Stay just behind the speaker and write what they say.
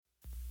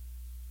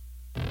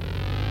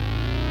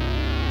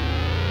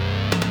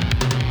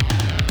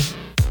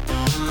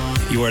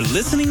You are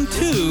listening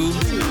to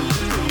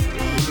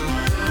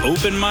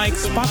Open Mic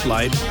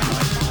Spotlight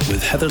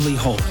with Heatherly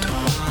Holt.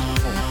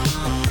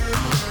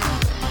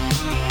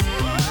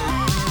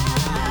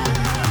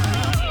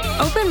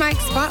 Open Mic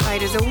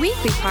Spotlight is a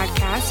weekly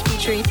podcast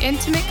featuring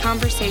intimate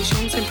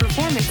conversations and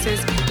performances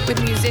with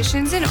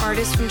musicians and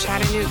artists from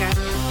Chattanooga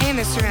and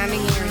the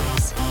surrounding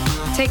areas.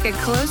 Take a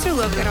closer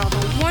look at all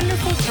the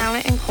wonderful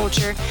talent and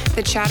culture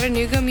the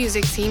Chattanooga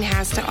music scene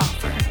has to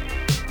offer.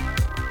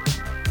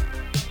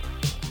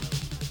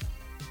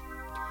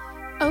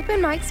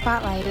 Open Mic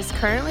Spotlight is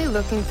currently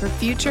looking for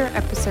future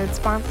episode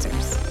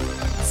sponsors.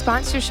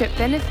 Sponsorship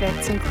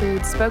benefits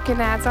include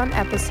spoken ads on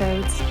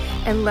episodes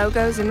and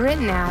logos and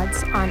written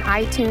ads on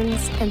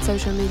iTunes and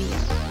social media.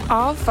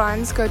 All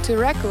funds go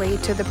directly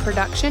to the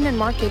production and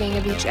marketing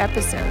of each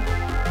episode.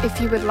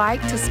 If you would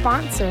like to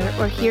sponsor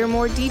or hear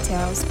more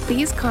details,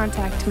 please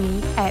contact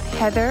me at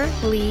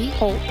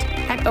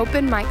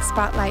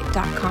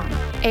heatherleighholt@openmicspotlight.com.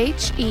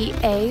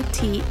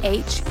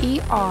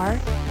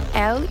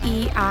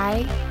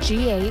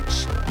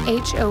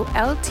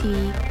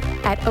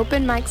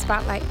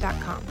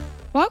 Heatherleighholt@openmicspotlight.com.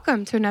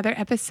 Welcome to another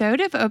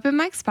episode of Open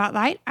Mic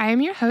Spotlight. I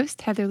am your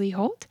host, Heatherly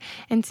Holt,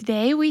 and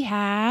today we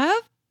have...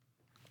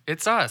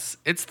 It's us.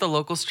 It's the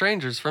Local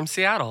Strangers from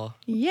Seattle.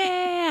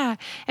 Yeah.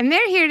 And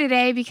they're here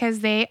today because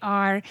they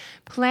are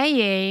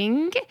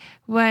playing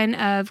one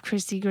of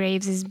Christy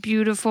Graves'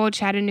 beautiful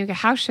Chattanooga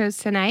house shows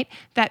tonight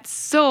that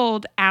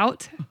sold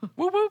out.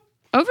 Whoop, whoop.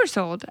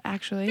 Oversold,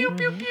 actually. Pew,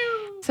 pew,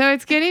 pew. So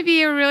it's going to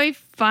be a really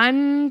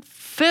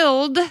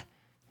fun-filled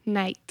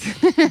night.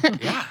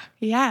 Yeah.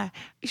 Yeah.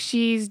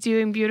 She's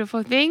doing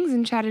beautiful things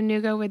in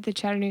Chattanooga with the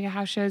Chattanooga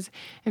house shows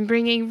and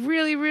bringing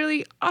really,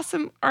 really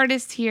awesome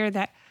artists here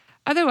that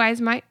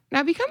otherwise might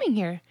not be coming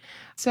here.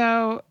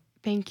 So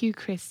thank you,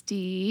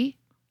 Christy.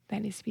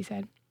 That needs to be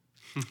said.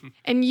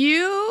 And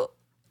you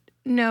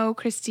know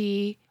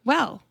Christy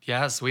well.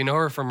 Yes, we know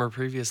her from her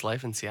previous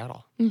life in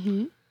Seattle.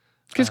 Mm-hmm.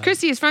 Because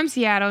Christy is from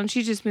Seattle and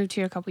she just moved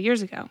here a couple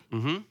years ago.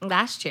 Mm-hmm.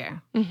 Last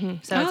year. Mm-hmm.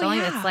 So it's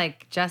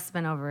like just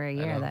been over a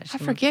year that she I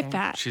moved forget here.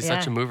 that. She's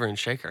such a mover and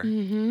shaker.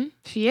 Mm-hmm.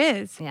 She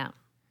is. Yeah.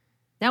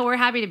 No, we're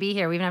happy to be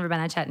here. We've never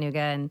been to Chattanooga,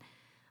 and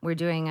we're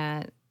doing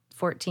a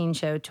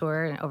 14-show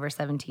tour in over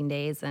 17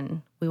 days,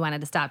 and we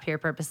wanted to stop here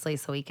purposely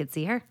so we could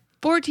see her.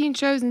 14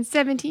 shows in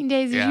 17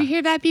 days. Did Yeah. you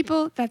hear that,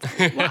 people? That's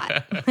a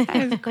lot. That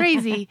is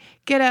crazy.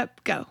 Get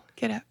up, go.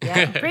 Get up.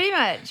 Yeah, pretty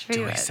much.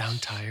 Do I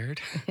sound tired?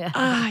 Yeah.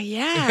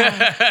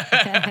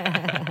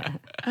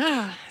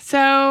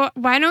 So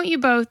why don't you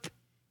both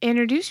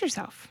introduce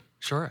yourself?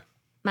 Sure.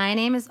 My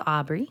name is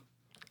Aubrey.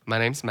 My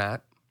name's Matt.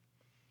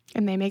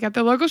 And they make up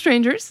the Local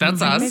Strangers.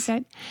 That's like us. they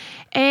said.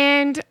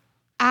 And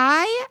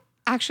I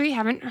actually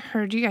haven't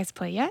heard you guys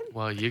play yet.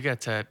 Well, you get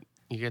to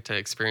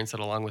experience it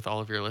along with all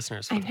of your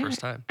listeners for the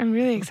first time. I'm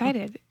really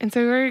excited. And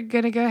so we're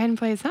going to go ahead and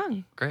play a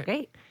song.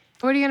 Great.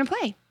 What are you going to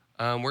play?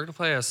 We're going to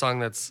play a song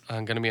that's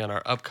going to be on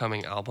our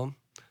upcoming album.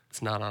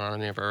 It's not on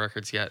any of our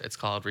records yet. It's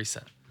called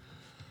Reset.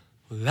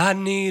 Well, I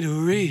need a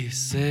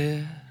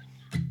reset.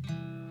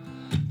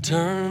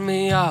 Turn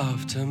me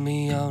off, turn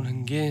me on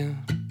again.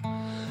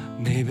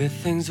 Maybe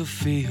things will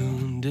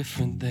feel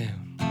different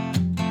then.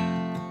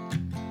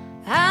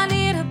 I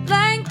need a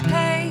blank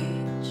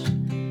page.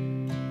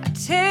 I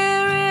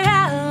tear it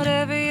out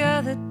every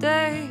other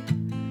day.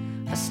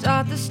 I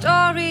start the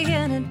story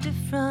in a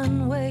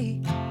different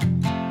way,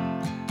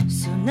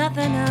 so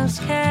nothing else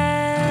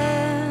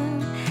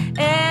can.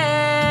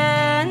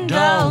 And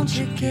don't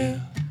you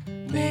give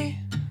me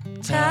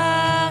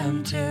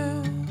time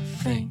to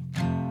think.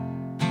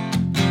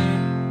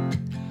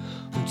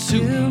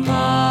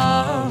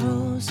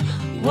 Tomorrow's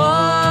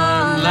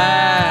one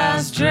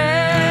last drink.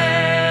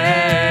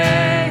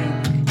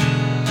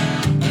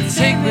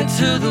 Take me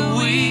to the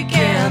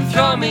weekend,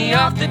 throw me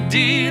off the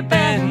deep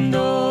end.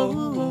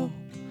 No,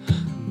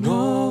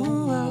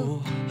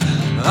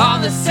 all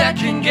the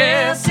second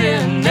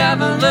guessing,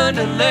 never learned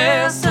a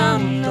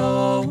lesson.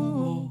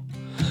 No,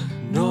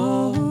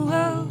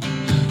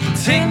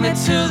 take me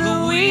to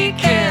the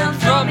weekend,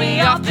 throw me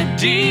off the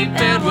deep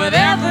end with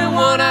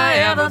everyone I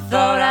ever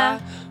thought I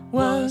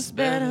was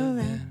better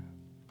than.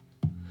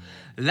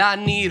 I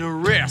need a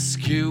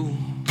rescue.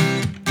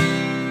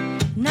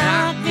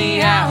 Knock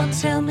me out,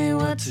 tell me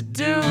what to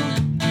do.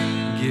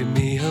 Give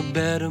me a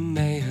better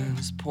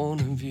man's point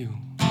of view.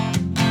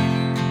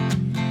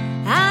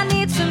 I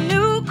need some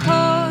new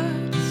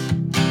chords.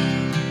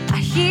 I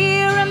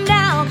hear them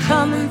now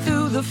coming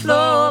through the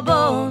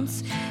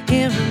floorboards.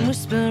 Hear them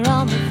whisper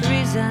on the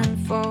 3s and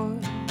 4s.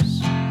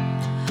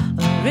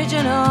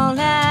 Original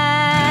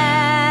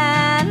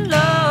and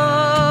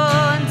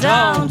low.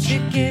 Don't you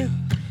give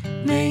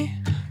me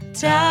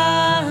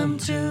time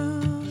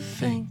to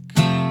think.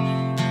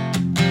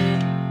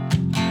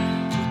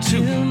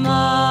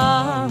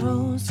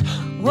 Tomorrow's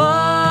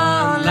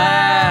one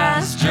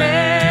last drink.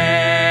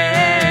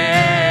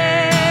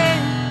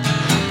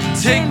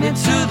 Take me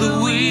to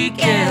the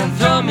weekend,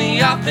 throw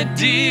me off the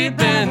deep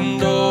end.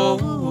 No,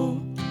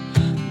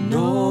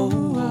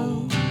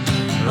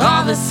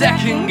 all the never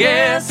second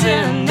guess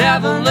and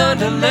never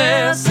learned a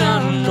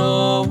lesson.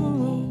 No,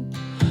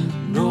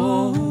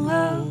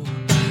 no.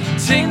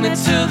 Take me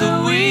to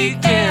the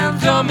weekend,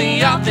 throw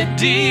me off the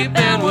deep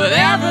end with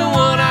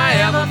everyone I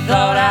ever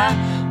thought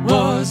I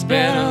was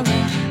better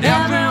than.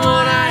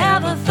 Everyone I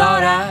ever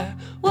thought I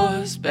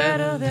was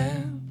better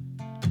than.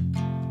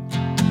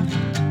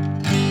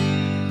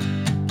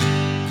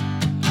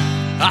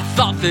 I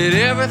thought that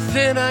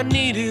everything I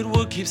needed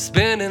would keep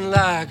spinning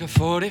like a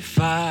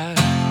 45.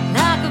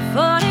 Like a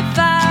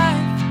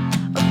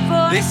 45, a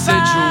 45. They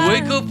said you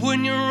wake up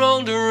when you're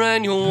older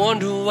and you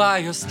wonder why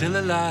you're still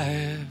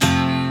alive.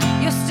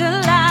 You're still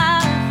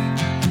alive,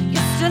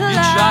 you're still alive.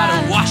 You try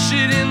to wash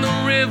it in the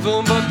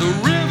river, but the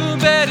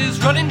riverbed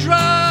is running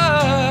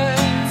dry.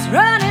 It's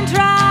running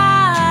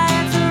dry,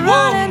 it's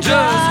running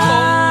dry. Just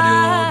hold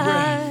your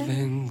breath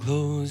and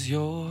close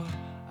your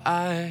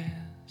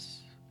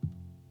eyes.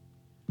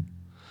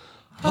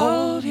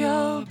 Hold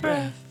your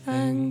breath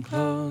and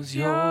close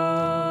your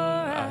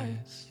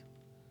eyes.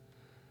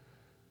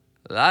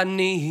 I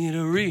need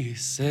a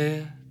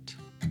reset.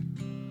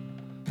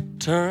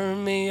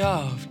 Turn me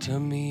off,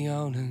 turn me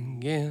on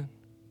again.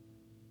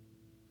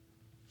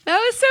 That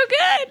was so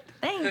good.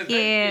 Thank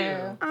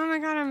you. Oh my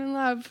God, I'm in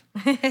love.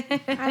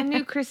 I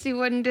knew Christy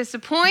wouldn't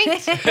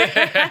disappoint.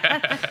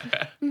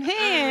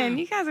 Man,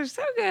 you guys are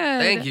so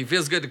good. Thank you.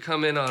 Feels good to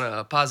come in on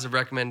a positive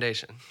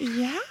recommendation.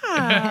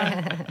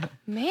 Yeah.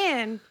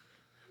 Man,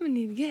 I'm gonna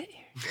need to get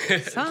your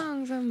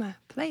songs on my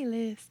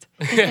playlist.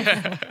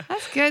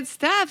 That's good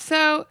stuff.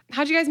 So,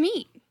 how'd you guys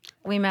meet?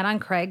 We met on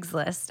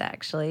Craigslist,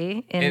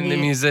 actually. In the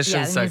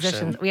musician the section.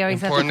 musicians. We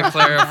always Important have to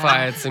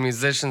clarify, it's the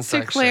musician To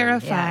section.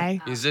 clarify.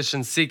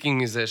 Musicians seeking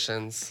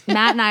musicians.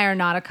 Matt and I are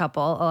not a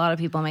couple. A lot of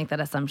people make that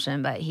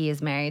assumption, but he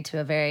is married to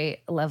a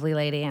very lovely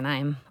lady, and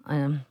I'm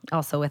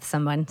also with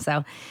someone.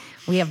 So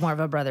we have more of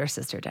a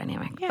brother-sister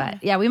dynamic. Yeah.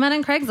 But yeah, we met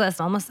on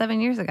Craigslist almost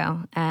 7 years ago,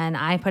 and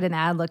I put an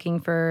ad looking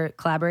for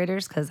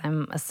collaborators because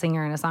I'm a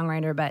singer and a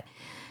songwriter, but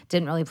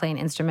didn't really play an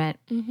instrument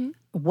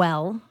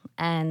well.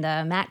 And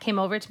Matt came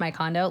over to my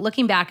condo.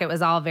 Looking back, it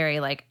was all very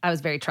I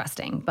was very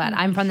trusting, but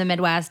I'm from the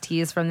Midwest.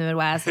 He is from the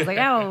Midwest. He's like,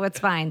 oh, it's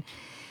fine.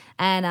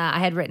 And I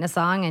had written a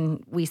song,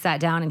 and we sat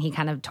down, and he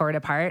kind of tore it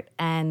apart,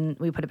 and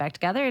we put it back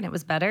together, and it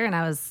was better, and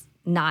I was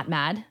not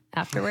mad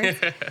afterwards.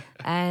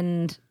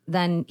 And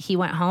then he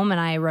went home, and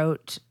I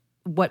wrote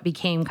what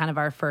became kind of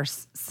our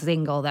first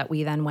single that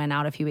we then went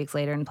out a few weeks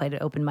later and played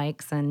at open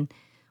mics, and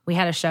we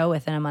had a show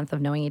within a month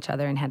of knowing each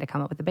other and had to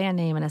come up with a band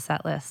name and a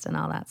set list and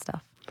all that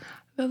stuff.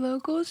 The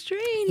local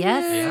strangers.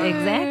 Yes,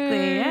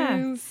 exactly,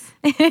 yeah.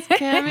 It's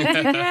coming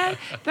together.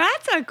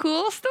 That's a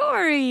cool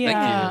story.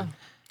 Thank you.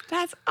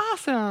 That's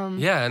awesome.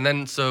 Yeah, and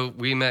then so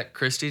we met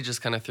Christy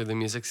just kind of through the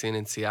music scene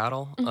in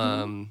Seattle,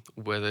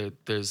 where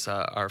there's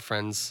our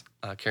friends,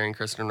 Carrie and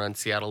Kristen run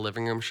Seattle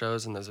living room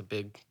shows, and there's a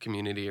big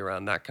community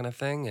around that kind of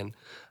thing. And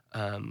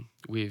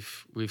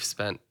we've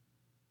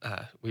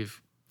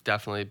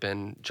definitely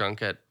been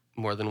drunk at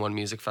more than one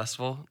music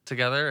festival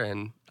together,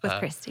 and With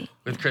Christy.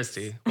 With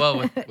Christy, well,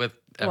 with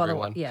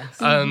everyone.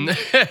 Yes. And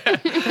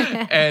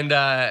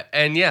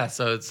yeah,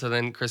 so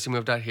then Christy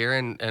moved out here,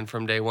 and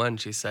from day one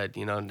she said,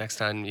 next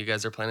time you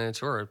guys are planning a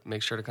tour,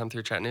 make sure to come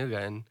through Chattanooga,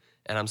 and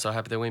I'm so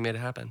happy that we made it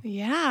happen.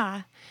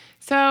 Yeah.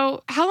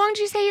 So how long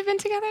did you say you've been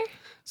together?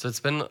 So it's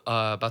been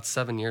about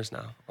 7 years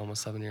now,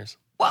 almost 7 years.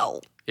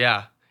 Whoa.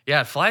 Yeah,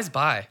 it flies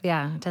by.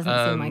 Yeah, it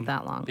doesn't seem like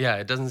that long. Yeah,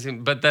 it doesn't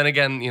seem. But then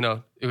again,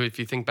 if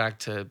you think back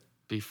to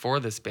before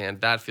this band,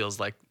 that feels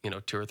like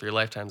 2 or 3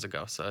 lifetimes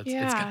ago. So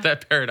it's got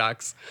that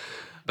paradox.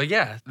 But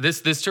yeah,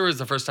 this tour is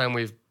the first time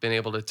we've been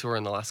able to tour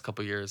in the last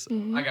couple years.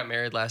 I got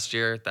married last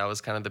year. That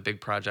was kind of the big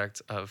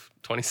project of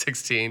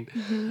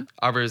 2016.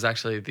 Aubrey was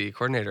actually the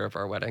coordinator of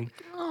our wedding.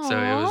 Aww.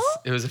 So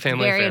it was a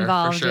family Very affair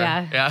involved, for sure.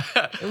 yeah.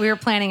 We were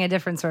planning a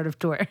different sort of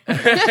tour.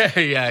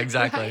 Yeah,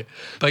 exactly.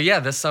 But yeah,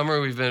 this summer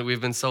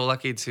we've been so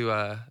lucky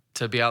to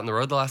be out on the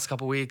road the last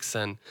couple weeks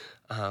and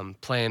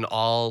playing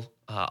all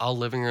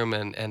living room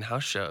and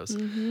house shows.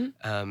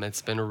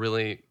 It's been a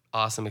really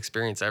awesome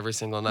experience. Every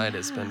single night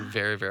has been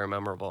very, very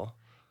memorable.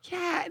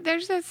 Yeah,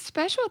 there's a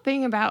special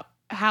thing about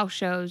house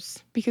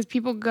shows because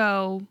people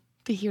go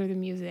to hear the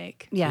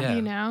music. Yeah.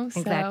 So.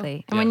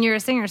 Exactly. And when you're a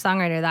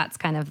singer-songwriter, that's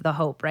kind of the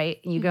hope, right?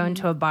 You go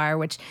into a bar,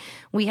 which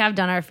we have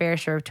done our fair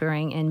share of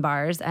touring in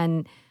bars,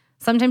 and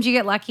sometimes you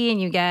get lucky and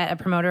you get a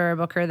promoter or a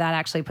booker that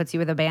actually puts you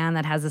with a band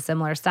that has a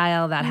similar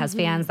style, that has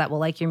fans that will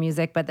like your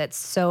music, but that's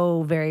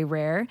so very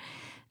rare.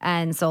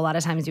 And so a lot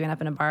of times you end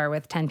up in a bar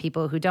with 10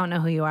 people who don't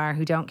know who you are,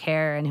 who don't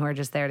care, and who are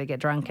just there to get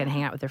drunk and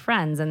hang out with their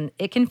friends. And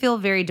it can feel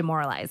very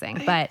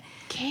demoralizing. But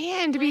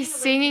to be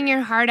singing your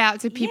heart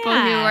out to people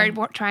who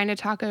are trying to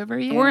talk over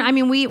you.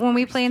 when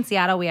we play in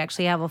Seattle, we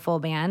actually have a full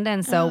band.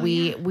 And so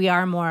we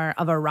are more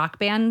of a rock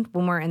band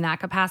when we're in that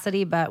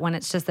capacity. But when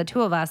it's just the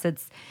two of us,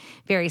 it's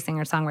very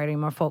singer-songwriter,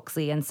 more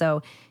folksy. And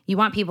so you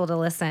want people to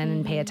listen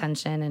and pay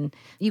attention. And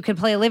you could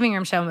play a living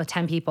room show with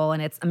 10 people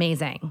and it's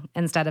amazing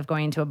instead of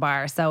going to a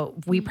bar. So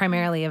we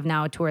primarily have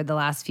now toured the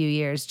last few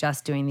years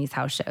just doing these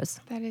house shows.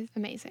 That is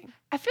amazing.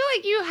 I feel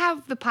like you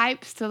have the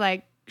pipes to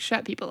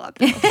shut people up.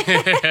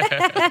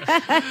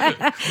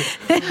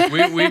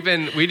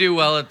 we do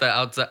well at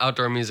the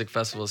outdoor music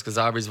festivals because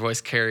Aubrey's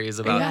voice carries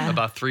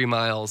about 3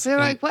 miles. They're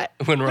like, what?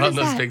 When we're What on is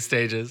those that? big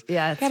stages.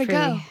 Yeah, it's Gotta pretty.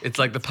 go. It's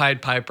like the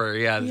Pied Piper.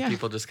 Yeah, Yeah.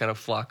 people just kind of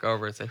flock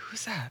over and say,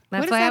 "Who's that?"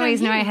 That's is why I that always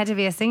on knew I you? had to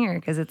be a singer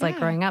because it's like Yeah.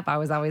 growing up, I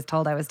was always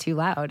told I was too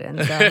loud.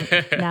 And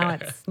so now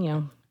it's,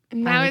 And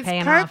now finally it's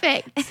paying off.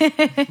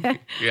 perfect.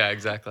 Yeah,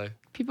 exactly.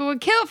 People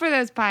would kill for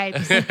those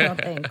pipes. Well,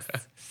 thanks.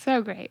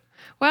 So great.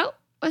 Well,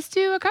 let's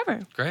do a cover.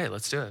 Great,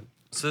 let's do it.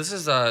 So this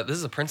is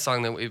a Prince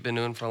song that we've been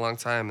doing for a long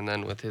time, and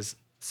then with his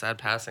sad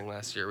passing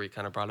last year, we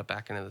kind of brought it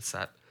back into the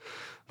set.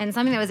 And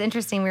something that was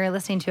interesting, we were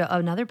listening to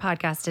another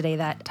podcast today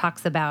that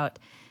talks about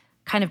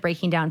kind of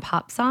breaking down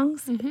pop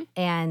songs.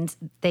 And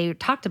they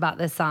talked about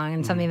this song,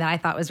 and something that I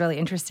thought was really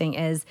interesting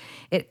is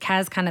it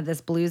has kind of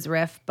this blues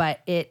riff, but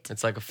it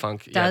It's like a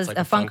funk. does it's like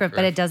a funk riff,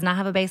 but it does not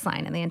have a bass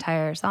line in the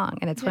entire song.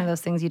 And it's one of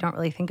those things you don't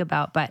really think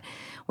about, but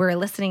we're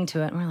listening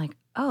to it and we're like,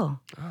 oh.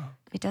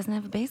 It doesn't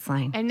have a bass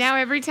line. And now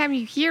every time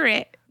you hear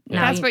it, Yeah.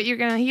 that's what you're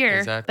going to hear.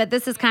 Exactly. But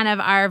this is kind of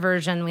our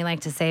version. We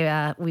like to say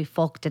we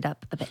folked it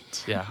up a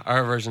bit. Yeah,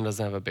 our version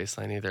doesn't have a bass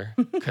line either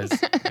because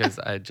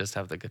I just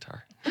have the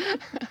guitar.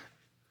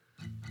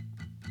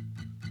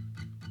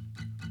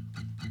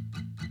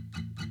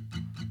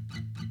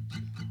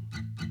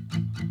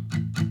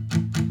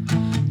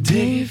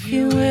 Take, if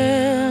you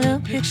will, a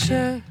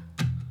picture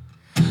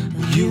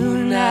of you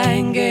and I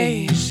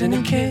engaged in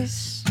a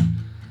kiss.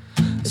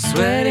 The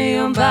sweat of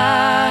your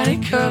body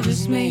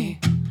covers me.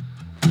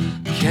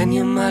 Can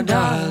you, my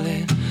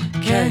darling,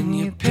 can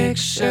you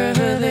picture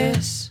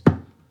this?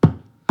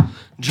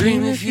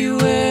 Dream, if you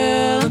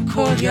will, a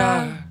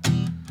courtyard,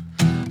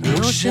 an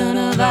ocean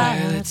of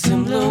violets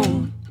in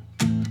bloom.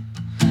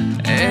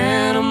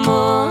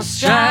 Animals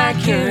strike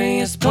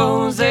curious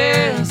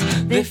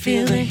poses. They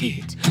feel the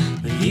heat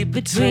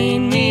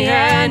between me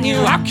and you.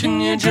 How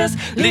can you just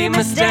leave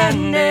me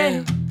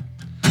standing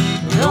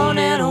alone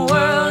in a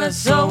world that's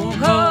so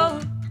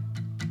cold?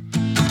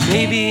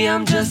 Maybe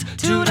I'm just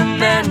too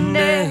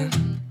demanding.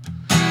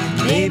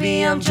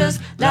 Maybe I'm just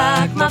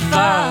like my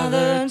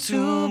father,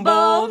 too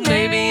bold.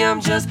 Maybe I'm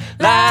just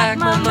like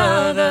my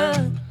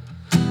mother.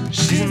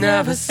 She's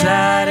never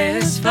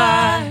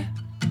satisfied.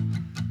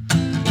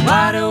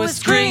 Why do we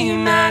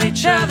scream at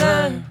each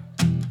other?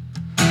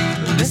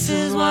 This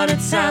is what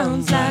it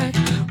sounds like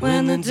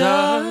when the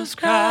doves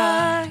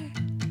cry.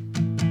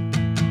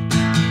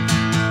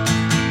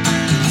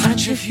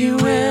 Touch, if you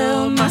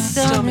will, my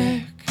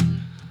stomach.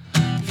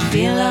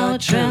 Feel how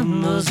it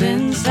trembles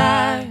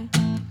inside.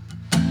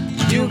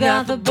 You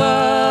got the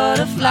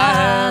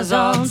butterflies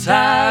all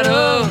tied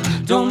up.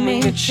 Don't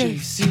make me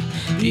chase you.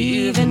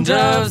 Even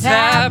doves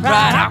have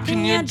pride. How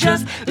can you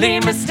just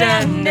leave me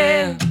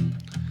standing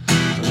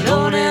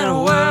alone in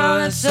a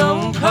world that's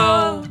so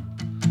cold?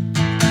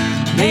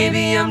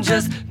 Maybe I'm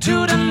just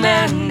too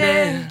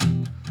demanding.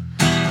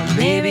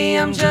 Maybe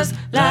I'm just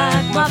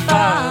like my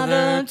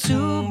father,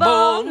 too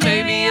bold.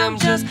 Maybe I'm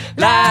just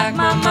like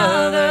my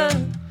mother.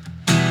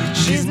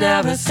 She's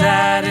never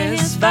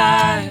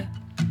satisfied.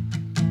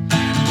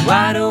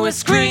 Why do we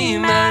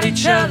scream at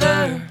each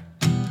other?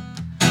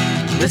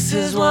 This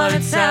is what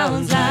it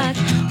sounds like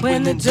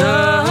when the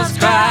doves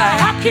cry.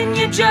 How can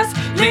you just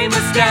leave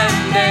me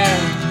standing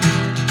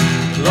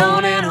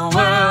alone in a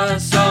world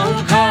that's so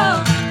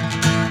cold?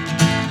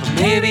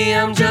 Maybe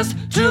I'm just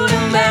too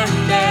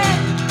demanding.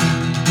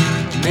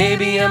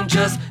 Maybe I'm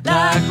just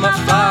like my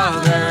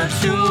father,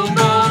 too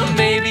bold.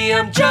 Maybe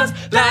I'm just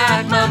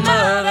like my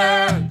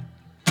mother.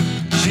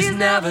 She's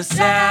never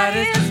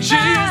satisfied.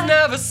 She's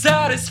never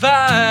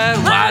satisfied.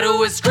 Why do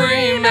we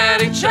scream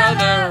at each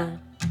other?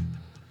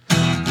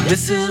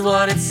 This is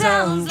what it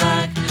sounds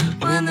like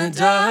when the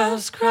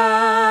doves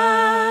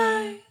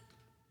cry.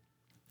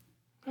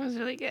 That was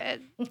really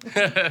good.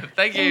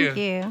 Thank you. Thank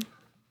you.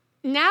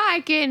 Now I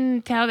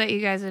can tell that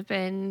you guys have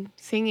been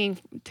singing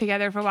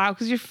together for a while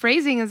because your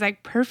phrasing is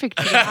like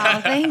perfect for that.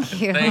 Oh, thank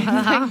you. Thank you.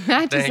 Like,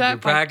 matches Thank you. up,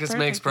 like, Practice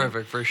makes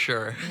perfectly. perfect for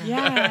sure.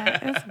 Yeah,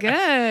 that's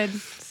good.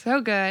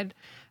 So good.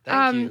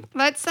 Thank you.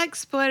 Let's like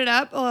split it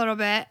up a little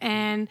bit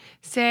and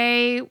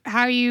say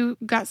how you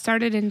got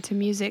started into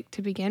music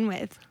to begin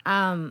with.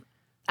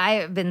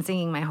 I've been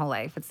singing my whole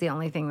life. It's the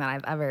only thing that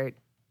I've ever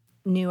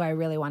knew I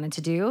really wanted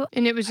to do.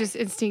 And it was just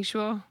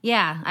instinctual.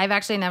 Yeah, I've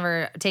actually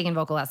never taken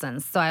vocal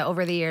lessons. So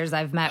over the years,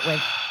 I've met with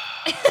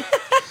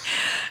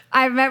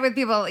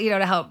people,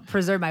 to help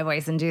preserve my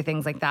voice and do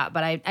things like that.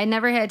 But I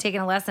never had taken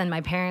a lesson.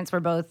 My parents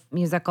were both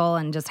musical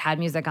and just had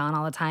music on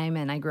all the time,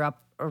 and I grew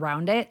up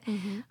around it.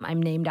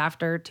 I'm named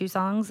after 2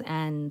 songs,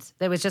 and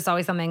it was just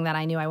always something that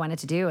I knew I wanted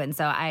to do. And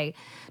so I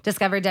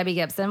discovered Debbie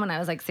Gibson when I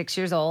was like 6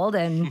 years old,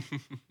 and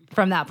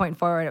from that point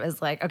forward, it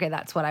was like, okay,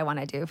 that's what I want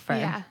to do for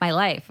my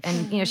life.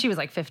 And, she was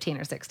like 15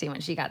 or 16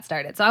 when she got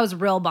started. So I was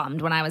real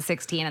bummed when I was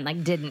 16 and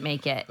like didn't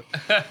make it.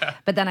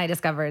 But then I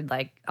discovered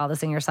like all the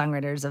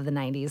singer-songwriters of the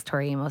 90s,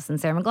 Tori Amos and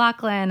Sarah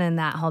McLachlan and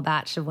that whole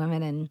batch of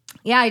women. And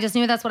yeah, I just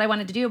knew that's what I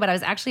wanted to do. But I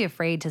was actually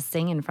afraid to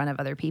sing in front of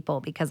other people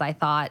because I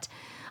thought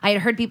I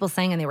had heard people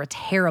sing and they were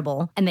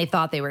terrible and they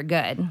thought they were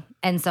good.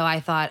 And so I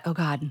thought, oh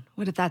God,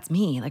 what if that's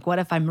me? Like, what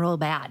if I'm real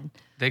bad?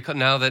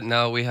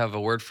 Now we have a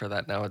word for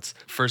that. Now it's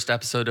first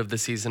episode of the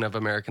season of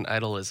American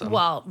Idolism.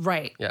 Well,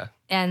 right. Yeah.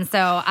 And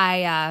so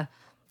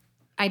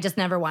I just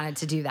never wanted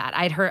to do that.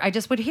 I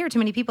just would hear too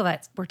many people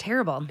that were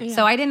terrible. Yeah.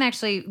 So I didn't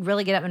actually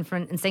really get up in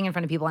front and sing in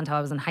front of people until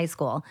I was in high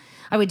school.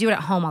 I would do it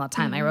at home all the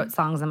time. I wrote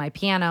songs on my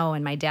piano,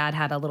 and my dad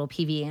had a little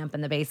PV amp in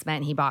the basement,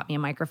 and he bought me a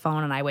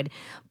microphone, and I would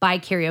buy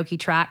karaoke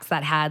tracks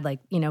that had like,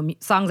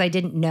 songs I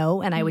didn't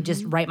know, and I would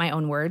just write my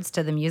own words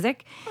to the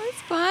music. Oh,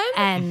 that's fun.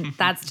 And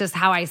that's just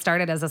how I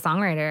started as a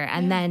songwriter.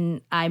 And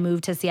then I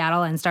moved to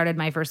Seattle and started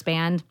my first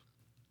band,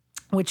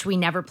 which we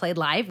never played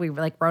live. We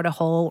wrote a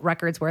whole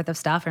record's worth of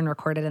stuff and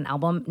recorded an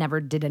album,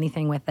 never did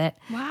anything with it.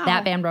 Wow.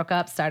 That band broke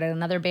up, started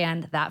another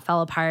band, that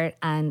fell apart,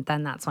 and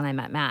then that's when I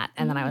met Matt.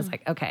 And then I was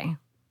like, okay,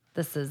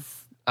 this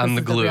is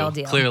the glue. The real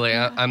deal. Clearly,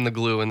 I'm the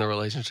glue in the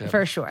relationship.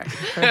 For sure.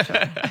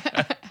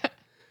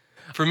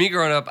 For me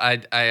growing up,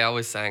 I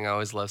always sang. I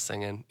always loved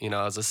singing.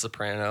 I was a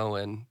soprano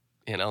in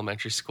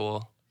elementary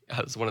school.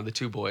 I was one of the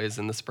two boys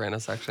in the soprano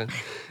section.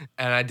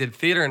 And I did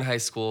theater in high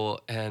school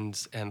and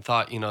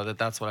thought,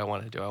 that's what I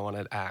wanted to do. I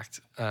wanted to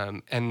act.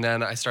 And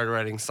then I started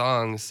writing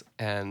songs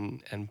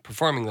and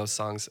performing those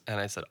songs. And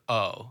I said,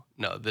 oh,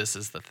 no, this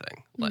is the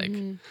thing. Like,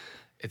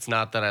 it's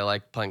not that I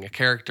like playing a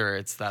character.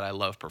 It's that I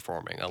love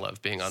performing. I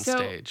love being on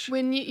stage.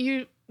 When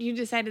you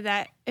decided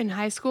that in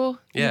high school,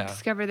 yeah. You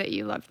discovered that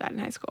you loved that in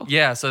high school.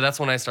 Yeah, so that's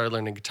when I started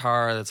learning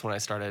guitar. That's when I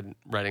started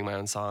writing my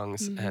own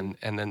songs, and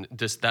then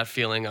just that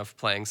feeling of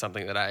playing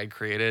something that I had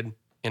created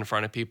in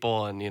front of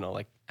people, and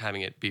like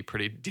having it be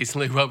pretty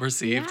decently well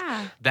received.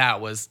 Yeah.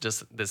 That was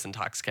just this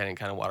intoxicating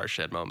kind of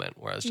watershed moment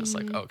where I was just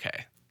like,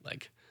 okay,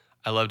 like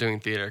I love doing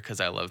theater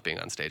because I love being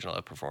on stage and I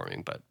love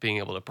performing, but being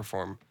able to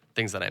perform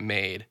things that I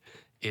made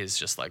is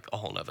just like a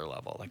whole nother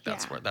level. Like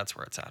that's where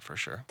it's at for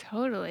sure.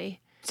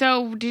 Totally.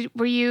 So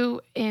were you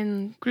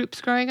in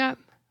groups growing up?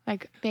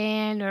 Like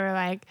band or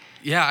like?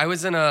 Yeah, I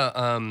was in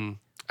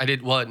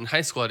in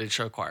high school I did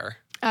show choir.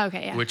 Oh,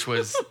 okay, yeah. Which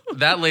was,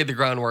 that laid the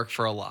groundwork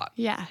for a lot.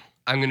 Yeah.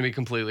 I'm going to be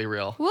completely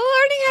real. Well,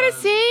 learning how to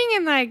sing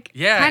and like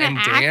and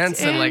act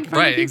dance and like,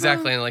 right, people.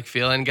 exactly. And like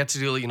feel and get to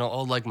do,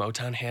 old like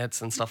Motown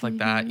hits and stuff like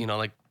that,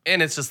 like,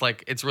 and it's just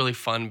like, it's really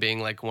fun being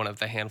like one of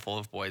the handful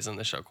of boys in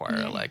the show choir.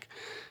 Yeah. Like,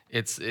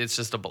 it's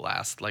just a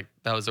blast. Like,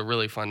 that was a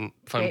really fun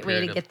Great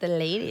period. way to get the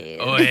ladies.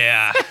 Oh,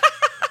 yeah.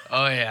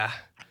 Oh, yeah.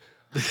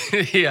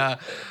 Yeah.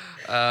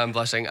 I'm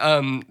blushing.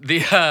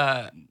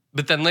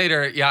 But then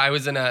later, I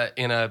was in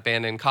a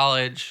band in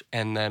college,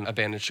 and then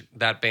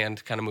that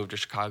band kind of moved to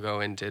Chicago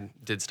and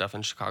did stuff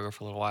in Chicago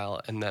for a little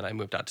while, and then I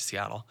moved out to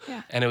Seattle.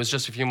 Yeah. And it was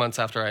just a few months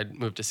after I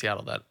moved to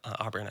Seattle that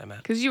Aubrey and I met.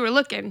 Because you were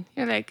looking.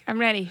 You're like, I'm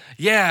ready.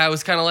 Yeah, I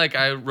was kind of like,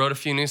 I wrote a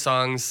few new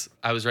songs.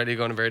 I was ready to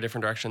go in a very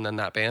different direction than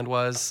that band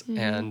was.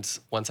 And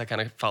once I kind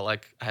of felt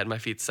like I had my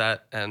feet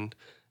set and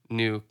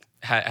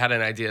had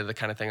an idea of the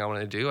kind of thing I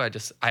wanted to do,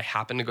 I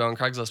happened to go on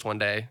Craigslist one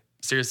day.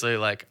 Seriously,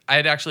 like I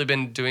had actually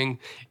been doing,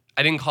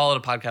 I didn't call it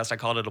a podcast, I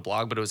called it a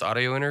blog, but it was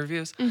audio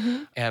interviews.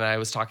 And I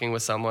was talking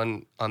with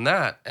someone on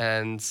that,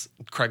 and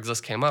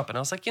Craigslist came up, and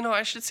I was like,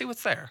 I should see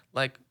what's there.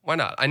 Like, why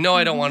not? I know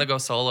I don't want to go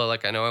solo.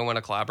 Like, I know I want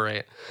to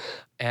collaborate.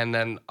 And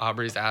then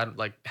Aubrey's ad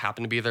like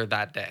happened to be there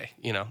that day,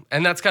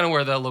 And that's kind of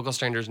where the Local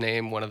Stranger's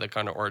name, one of the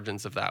kind of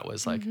origins of that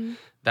was like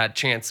that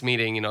chance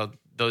meeting,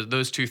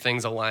 those two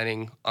things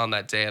aligning on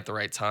that day at the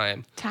right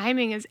time.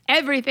 Timing is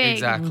everything.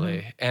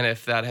 Exactly. And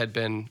if that had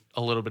been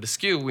a little bit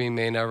askew, we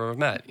may never have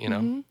met,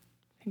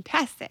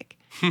 Fantastic.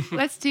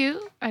 Let's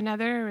do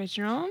another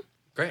original.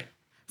 Great.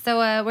 So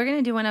we're going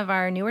to do one of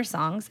our newer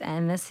songs,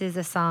 and this is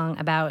a song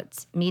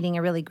about meeting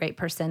a really great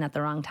person at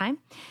the wrong time.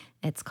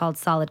 It's called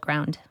Solid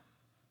Ground.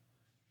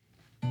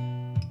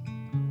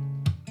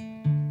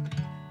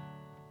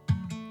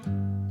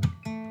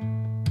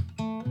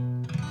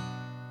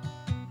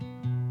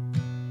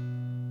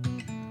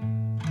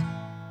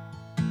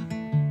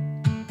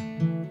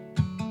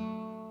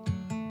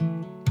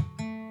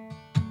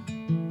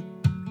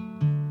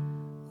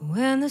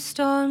 When the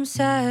storm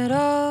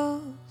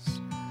settles,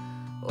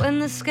 when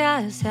the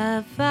skies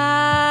have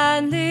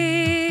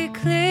finally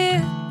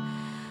cleared,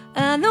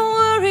 and the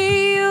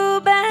worry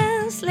you've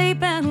been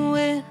sleeping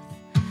with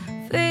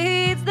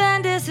fades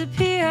then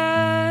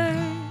disappears.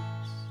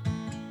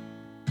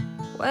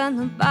 When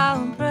the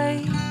bow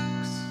breaks,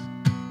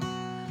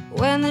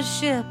 when the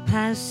ship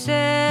has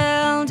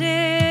sailed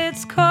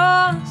its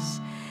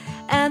course,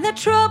 and the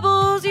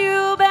troubles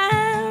you've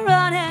been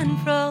running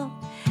from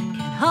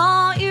can't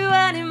haunt you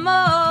anymore.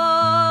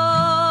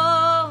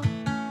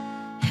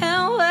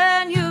 And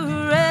when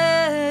you're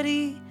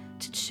ready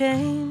to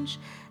change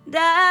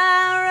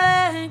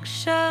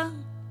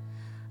direction,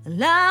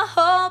 and I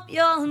hope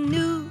your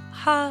new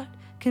heart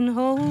can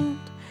hold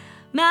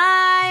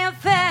my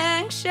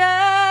affection.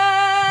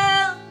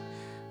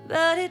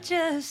 But it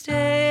just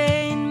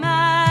ain't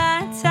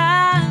my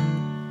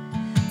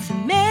time to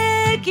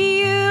make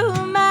you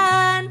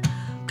mine.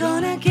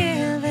 Gonna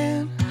give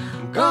in,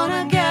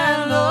 gonna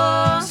get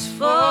lost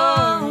for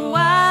a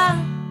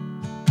while.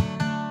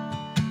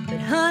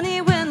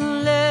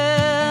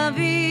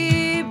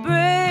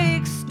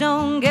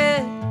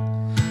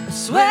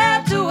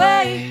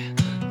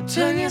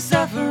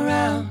 yourself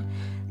around,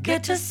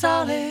 get to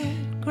solid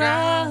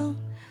ground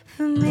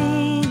for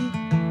me.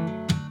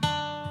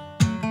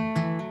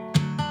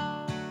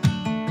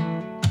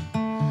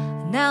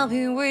 And I'll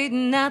be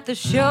waiting at the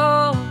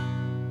shore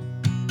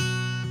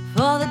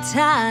for the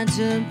tide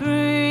to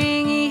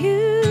bring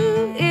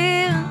you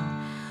in,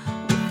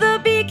 with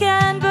the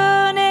beacon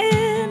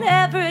burning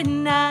every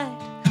night,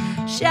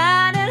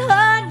 shining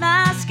on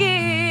my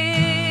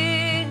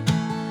skin.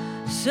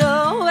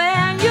 So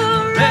when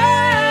you're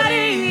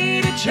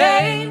ready to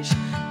change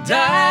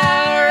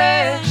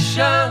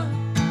direction,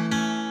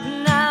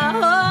 and I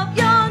hope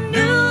your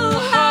new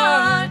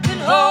heart can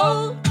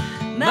hold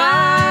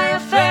my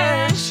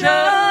affection,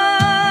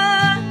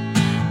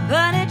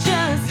 but it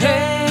just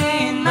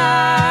ain't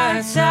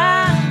my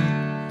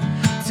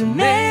time to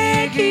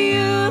make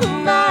you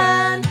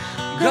mine.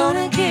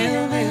 Gonna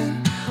give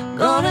in,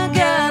 gonna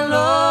get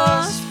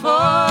lost for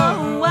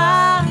a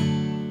while.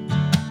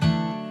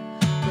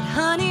 But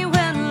honey,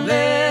 when the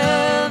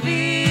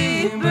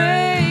levee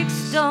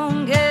breaks,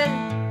 don't get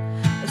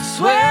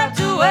swept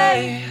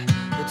away.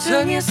 But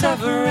turn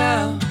yourself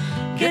around,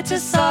 get to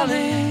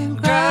solid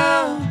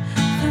ground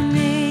for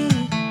me.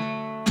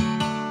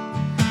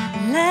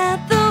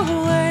 Let the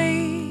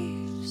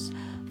waves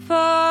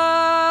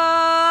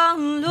fall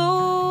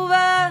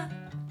over,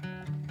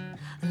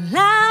 and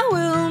I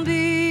will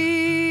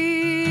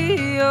be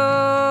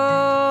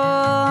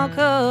your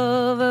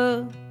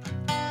cover.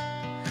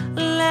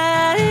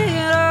 Let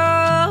it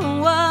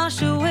all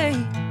wash away.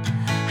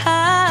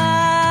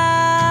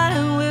 I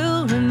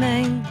will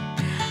remain.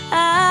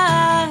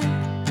 I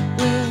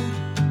will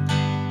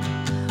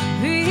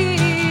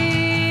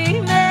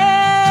remain.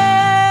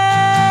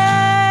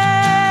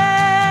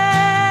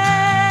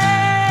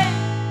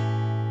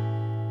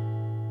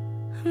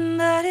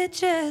 But it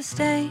just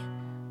ain't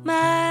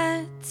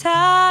my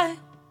time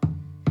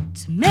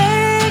to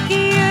make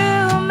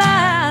you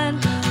mine.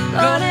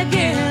 Gonna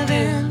give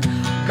in,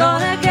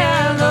 gonna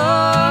get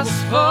lost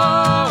for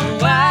a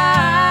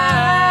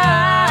while.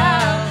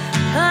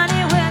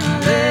 Honey, when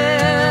the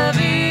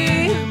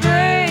levee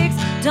breaks,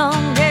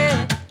 don't get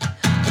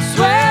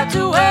swept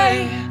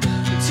away.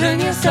 Turn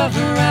yourself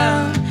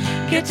around,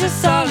 get to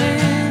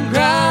solid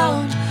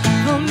ground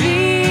for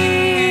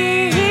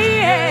me.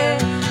 Yeah.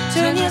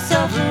 Turn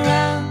yourself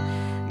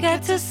around,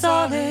 get to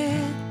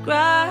solid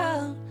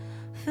ground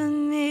for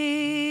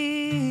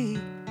me.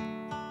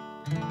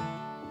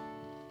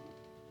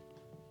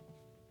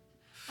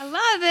 I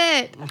love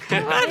it. I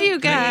love you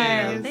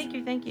guys.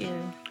 Thank you.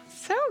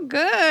 So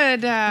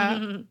good.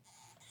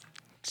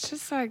 It's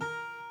just like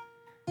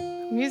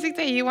music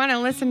that you want to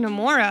listen to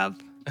more of.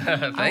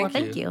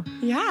 Thank you.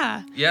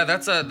 Yeah. Yeah,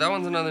 that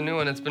one's another new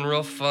one. It's been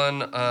real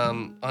fun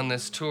on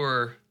this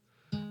tour,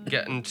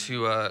 getting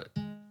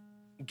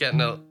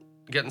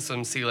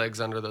some sea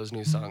legs under those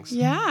new songs.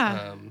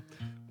 Yeah.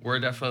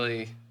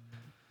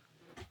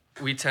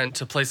 We tend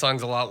to play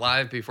songs a lot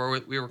live before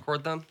we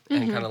record them,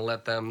 and kind of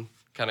let them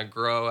kind of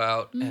grow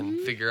out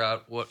and figure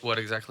out what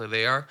exactly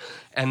they are.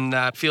 And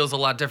that feels a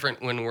lot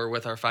different when we're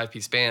with our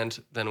 5-piece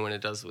band than when it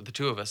does with the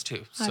two of us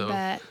too. So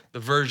bet. the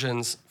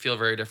versions feel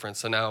very different.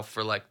 So now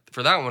for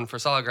that one, for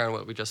Solid Ground,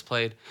 what we just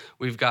played,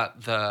 we've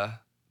got the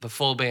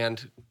full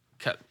band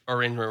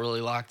arrangement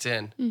really locked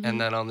in.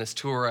 And then on this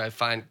tour, I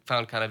found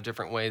kind of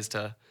different ways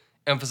to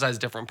emphasize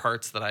different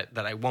parts that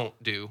I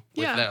won't do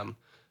with them,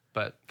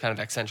 but kind of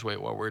accentuate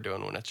what we're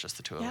doing when it's just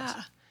the two of us.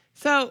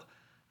 So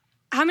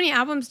how many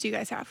albums do you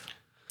guys have?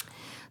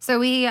 So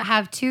we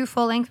have 2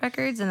 full-length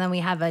records, and then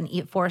we have an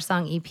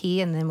 4-song EP,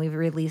 and then we've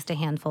released a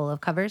handful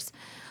of covers.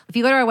 If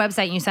you go to our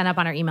website and you sign up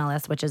on our email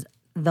list, which is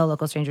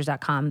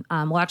thelocalstrangers.com,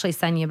 we'll actually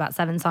send you about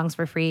 7 songs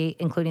for free,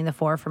 including the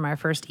 4 from our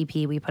first EP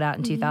we put out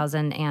in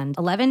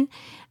 2011.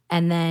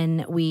 And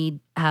then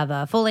we have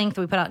a full length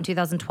we put out in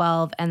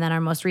 2012. And then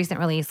our most recent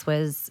release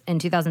was in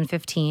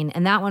 2015.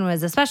 And that one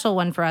was a special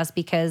one for us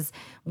because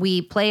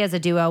we play as a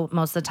duo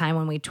most of the time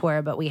when we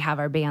tour, but we have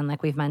our band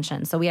like we've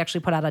mentioned. So we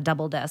actually put out a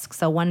double disc.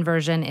 So one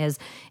version is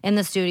in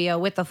the studio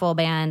with the full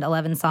band,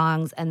 11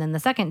 songs. And then the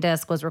second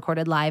disc was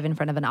recorded live in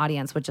front of an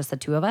audience with just the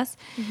 2 of us.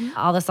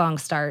 All the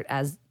songs start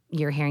as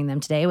you're hearing them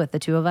today with the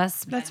 2 of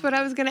us. That's what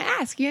I was going to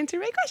ask. You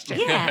answered my question.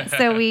 Yeah.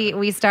 So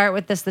we start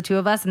with the 2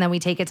 of us, and then we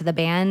take it to the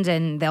band,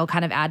 and they'll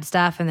kind of add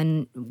stuff. And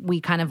then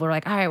we kind of were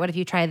like, all right, what if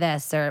you try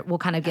this? Or we'll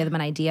kind of give them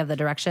an idea of the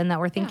direction that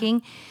we're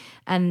thinking.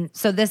 And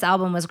so this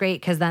album was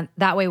great because then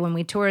that way when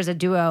we tour as a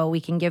duo,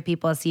 we can give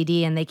people a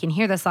CD and they can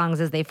hear the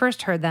songs as they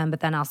first heard them, but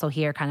then also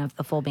hear kind of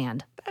the full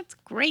band. That's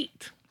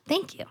great.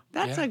 Thank you.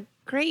 That's a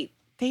great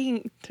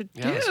thing to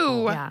do. that's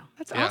cool. Yeah.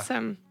 That's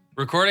awesome.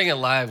 Recording it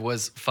live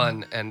was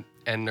fun and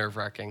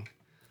nerve-wracking.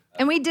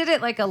 And we did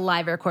it like a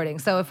live recording.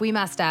 So if we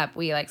messed up,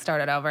 we like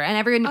started over. And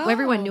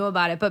everyone knew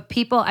about it. But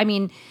people, I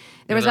mean,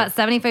 there was about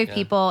 75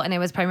 people, and it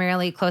was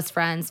primarily close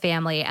friends,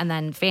 family, and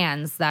then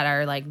fans that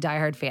are like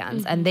diehard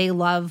fans. And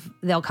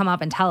they'll come up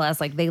and tell us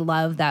like they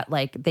love that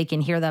like they can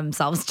hear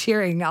themselves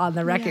cheering on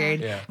the record.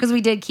 Because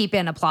we did keep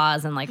in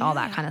applause and like all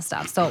that kind of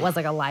stuff. So it was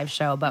like a live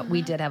show, but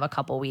we did have a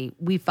couple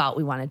we felt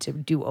we wanted to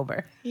do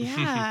over.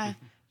 Yeah.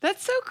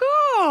 That's so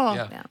cool.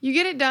 Yeah. You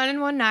get it done in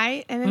one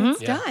night and then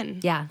it's done.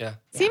 Yeah. Yeah.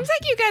 Seems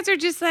like you guys are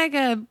just like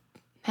a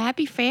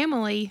happy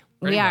family.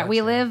 Pretty We are. much, We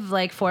yeah. live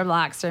like 4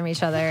 blocks from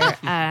each other,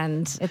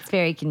 and it's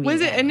very convenient.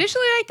 Was it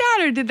initially like that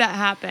or did that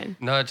happen?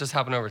 No, it just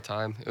happened over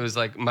time. It was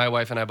like my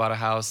wife and I bought a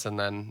house, and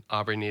then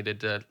Aubrey needed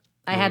to.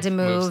 I had to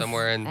move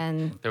somewhere, and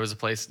and- there was a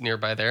place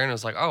nearby there, and it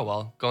was like, oh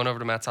well, going over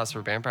to Matt's house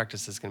for band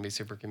practice is going to be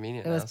super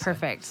convenient. It was now, so-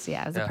 perfect.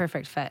 Yeah, it was a Yeah.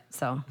 perfect fit.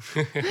 So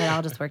it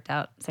all just worked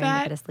out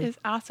That serendipitously. is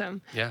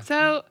awesome. Yeah.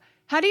 So,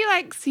 how do you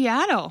like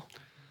Seattle?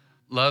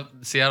 Love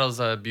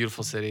Seattle's a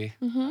beautiful city.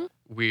 Mm-hmm.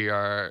 We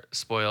are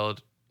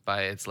spoiled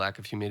by its lack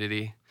of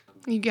humidity.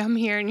 You come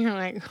here and you're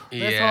like,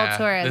 This whole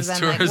tour has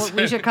been like, well,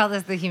 we should call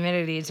this the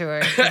humidity tour.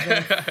 'cause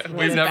it's We've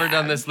really never bad.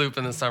 done this loop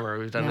in the summer.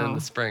 We've done it in No.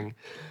 the spring.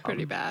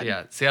 pretty bad. But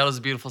yeah, Seattle's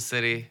a beautiful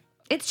city.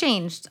 It's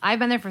changed. I've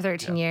been there for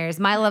 13 years.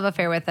 My love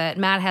affair with it.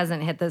 Matt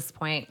hasn't hit this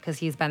point because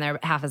he's been there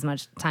half as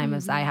much time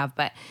as I have,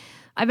 but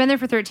I've been there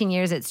for 13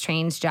 years. It's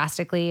changed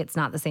drastically. It's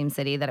not the same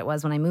city that it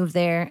was when I moved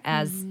there.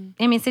 I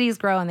mean, cities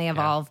grow and they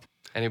evolve.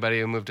 Anybody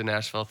who moved to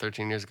Nashville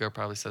 13 years ago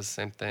probably says the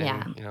same thing.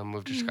 Yeah. You know,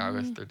 moved to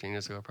Chicago 13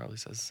 years ago probably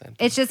says the same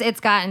thing. It's just,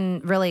 it's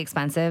gotten really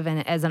expensive.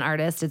 And as an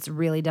artist, it's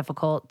really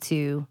difficult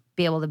to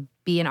be able to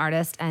be an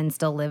artist and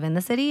still live in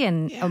the city.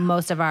 And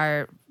most of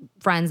our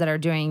friends that are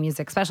doing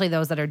music, especially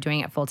those that are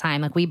doing it full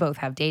time, like we both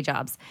have day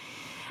jobs.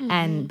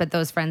 But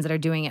those friends that are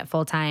doing it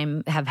full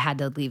time have had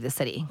to leave the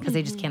city because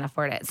they just can't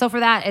afford it. So for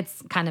that,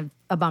 it's kind of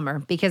a bummer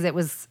because it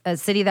was a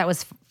city that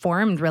was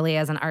formed really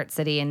as an art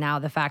city. And now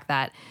the fact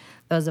that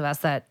those of us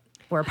that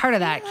were a part of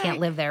that can't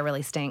live there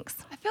really stinks.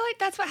 I feel like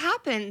that's what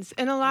happens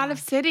in a lot of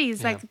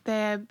cities. Like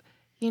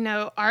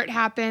art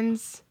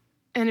happens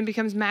and it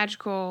becomes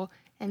magical.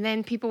 And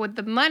then people with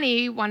the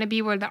money want to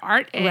be where the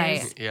art is.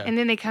 Right. Yeah. And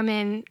then they come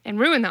in and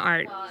ruin the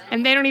art.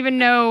 And they don't even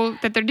know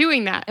that they're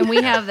doing that. And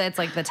we have, it's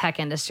like the tech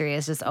industry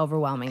is just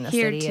overwhelming the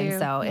Here city. And too,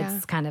 so yeah.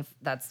 it's kind of,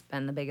 that's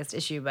been the biggest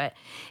issue. But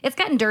it's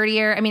gotten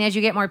dirtier. I mean, as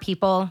you get more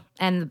people,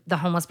 and the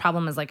homeless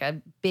problem is like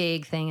a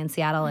big thing in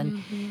Seattle.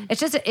 And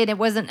it's just, it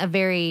wasn't a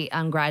very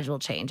gradual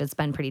change. It's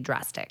been pretty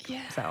drastic.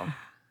 Yeah. So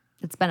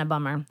it's been a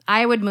bummer.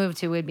 I would move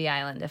to Whidbey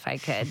Island if I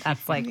could.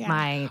 That's like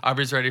my...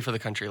 Aubrey's ready for the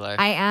country life.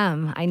 I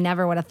am. I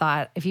never would have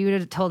thought, if you would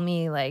have told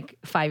me like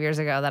 5 years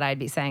ago that I'd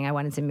be saying I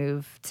wanted to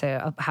move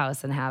to a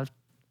house and have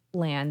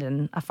land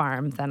and a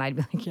farm, then I'd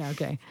be like, yeah,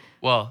 okay.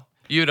 Well,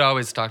 you'd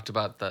always talked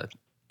about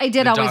I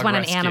did The always dog want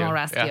rescue. an animal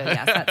rescue. Yeah.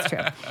 Yes, that's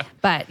true.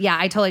 But yeah,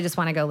 I totally just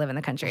want to go live in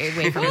the country,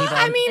 away from people.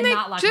 I mean, and like,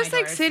 not lock just my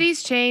like doors.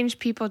 cities change,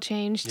 people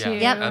change Yeah. too.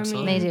 Yep, I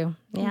absolutely. They mean,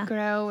 do. Yeah.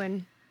 grow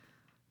and.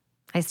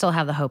 I still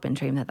have the hope and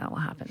dream that will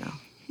happen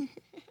though.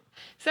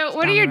 So,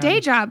 what are down your the day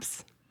road.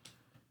 jobs?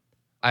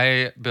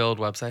 I build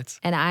websites.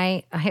 And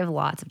I have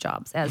lots of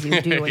jobs, as you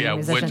do when Yeah, you're a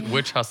musician.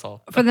 which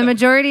hustle? For the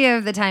majority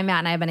of the time Matt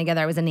and I have been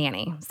together, I was a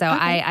nanny. So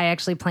I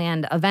actually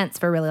planned events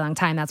for a really long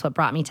time. That's what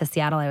brought me to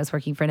Seattle. I was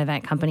working for an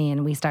event company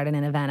and we started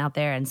an event out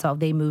there. And so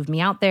they moved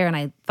me out there and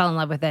I fell in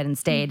love with it and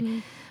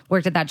stayed.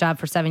 Worked at that job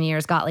for 7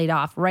 years, got laid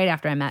off right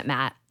after I met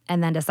Matt,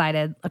 and then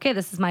decided, okay,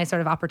 this is my sort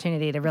of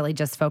opportunity to really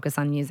just focus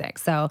on music.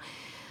 So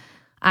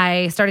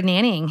I started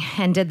nannying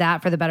and did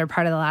that for the better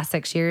part of the last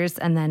 6 years.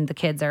 And then the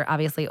kids are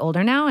obviously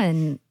older now.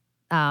 And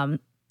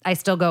I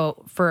still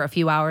go for a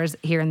few hours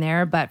here and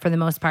there. But for the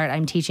most part,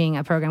 I'm teaching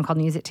a program called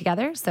Music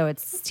Together. So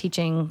it's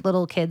teaching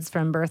little kids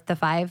from birth to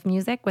 5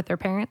 music with their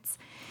parents.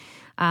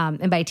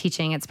 And by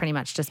teaching, it's pretty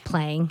much just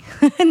playing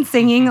and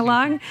singing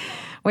along,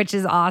 which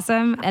is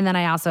awesome. And then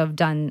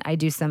I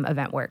do some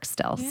event work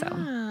still. So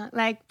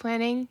Like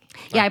planning.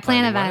 yeah, I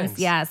plan planning events. weddings.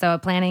 Yeah. So I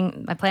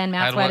plan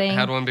Matt's wedding.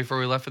 Had one before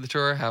we left for the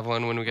tour. Have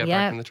one when we get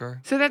back from the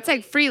tour. So that's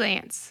like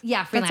freelance.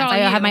 Yeah, freelance. all I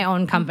have you. my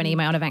own company,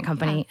 my own event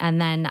company.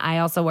 And then I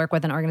also work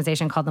with an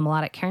organization called the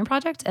Melodic Caring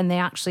Project. And they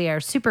actually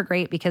are super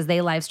great because they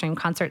live stream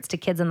concerts to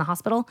kids in the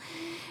hospital.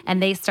 And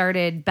they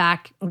started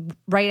back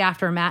right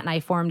after Matt and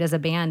I formed as a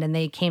band. And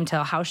they came to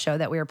a house show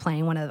that we were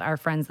playing, one of our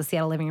friends, the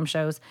Seattle Living Room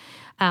shows.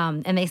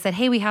 And they said,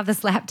 hey, we have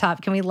this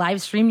laptop. Can we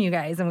live stream you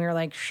guys? And we were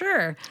like,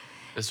 sure.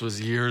 This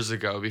was years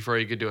ago, before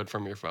you could do it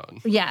from your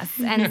phone. Yes.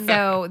 And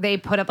so they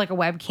put up like a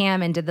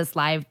webcam and did this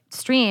live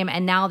stream.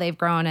 And now they've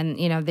grown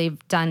and,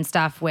 they've done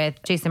stuff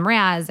with Jason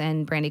Mraz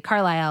and Brandy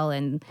Carlisle.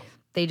 And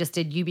they just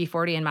did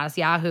UB40 and Modest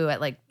Yahoo at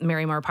like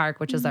Marymore Park,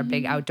 which is our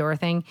big outdoor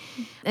thing.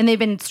 And they've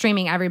been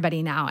streaming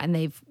everybody now. And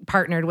they've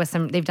partnered with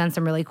they've done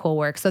some really cool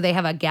work. So they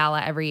have a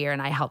gala every year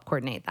and I help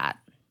coordinate that.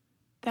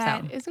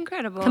 That is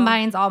incredible.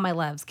 Combines all my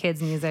loves,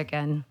 kids, music,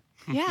 and...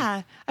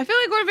 Yeah. I feel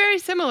like we're very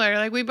similar.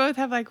 Like we both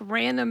have like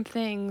random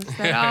things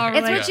that all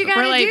It's what you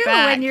gotta relate do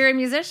back. when you're a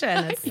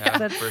musician. It's, Yeah,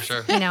 that's, for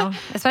sure.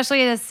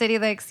 Especially in a city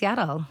like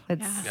Seattle.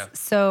 It's Yeah.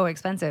 so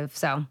expensive.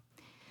 So,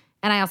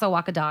 and I also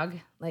walk a dog.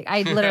 Like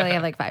I literally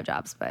have like 5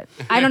 jobs, but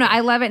I don't know. I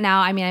love it now.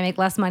 I mean, I make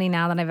less money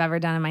now than I've ever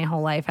done in my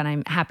whole life, and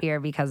I'm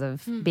happier because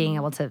of being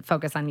able to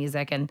focus on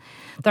music. And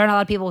there aren't a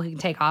lot of people who can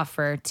take off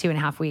for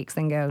 2.5 weeks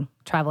and go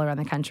travel around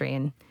the country.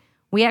 And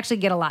we actually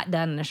get a lot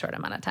done in a short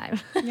amount of time,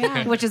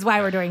 which is why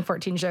we're doing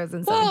 14 shows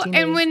in 17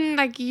 days. And when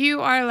like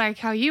you are like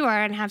how you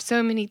are and have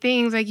so many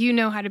things, like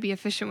how to be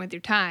efficient with your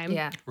time.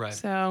 Yeah. Right.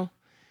 So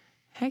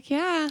Heck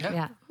yeah.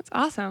 Yeah. That's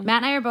awesome.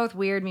 Matt and I are both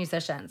weird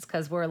musicians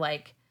because we're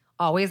like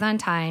always on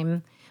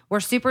time. We're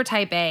super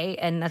type A,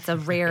 and that's a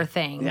rare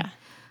thing. Yeah.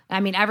 I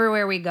mean,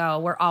 everywhere we go,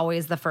 we're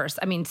always the first.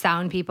 I mean,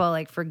 sound people,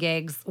 like for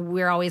gigs,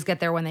 we're always get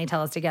there when they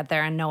tell us to get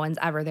there, and no one's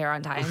ever there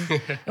on time.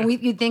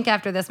 And you'd think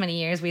after this many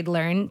years we'd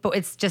learn, but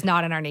it's just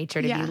not in our nature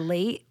to be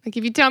late. Like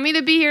if you tell me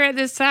to be here at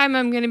this time,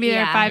 I'm going to be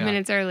there 5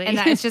 minutes early. And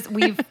it's just,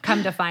 we've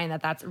come to find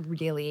that that's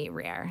really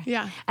rare.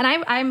 Yeah. And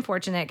I'm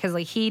fortunate because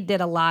like he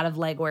did a lot of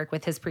legwork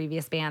with his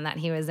previous band that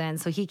he was in.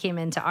 So he came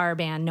into our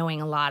band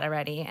knowing a lot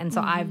already. And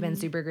so I've been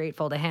super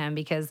grateful to him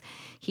because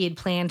he had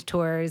planned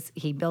tours.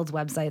 He builds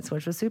websites,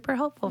 which was super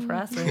helpful for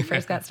us when we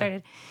first got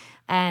started.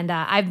 And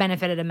I've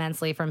benefited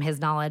immensely from his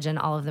knowledge and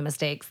all of the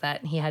mistakes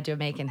that he had to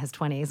make in his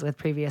 20s with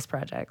previous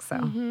projects.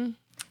 So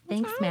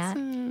thanks, Matt.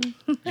 You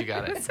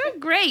got it. That's so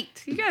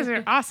great. You guys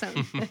are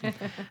awesome.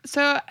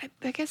 So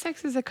I guess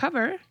X is a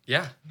cover.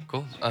 Yeah,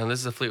 cool. This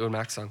is a Fleetwood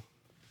Mac song.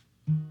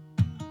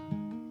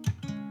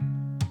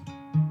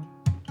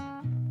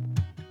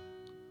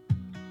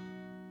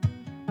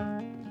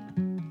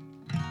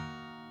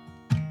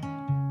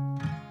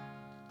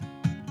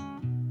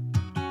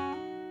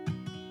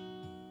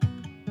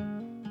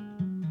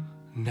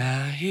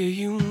 Now here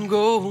you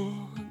go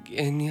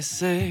again, you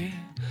say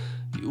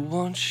you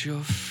want your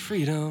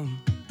freedom.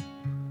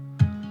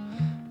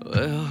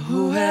 Well,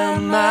 who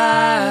am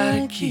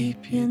I to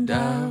keep you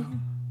down?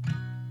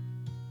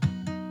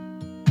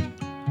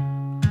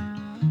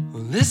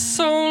 Well, it's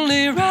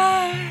only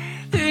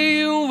right that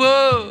you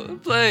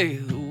would play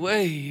the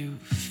way you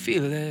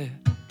feel it.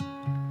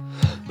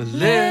 But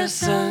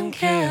listen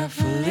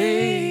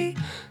carefully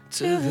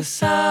to the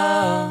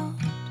sound.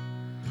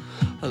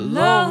 A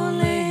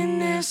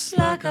loneliness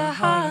like a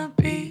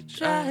heartbeat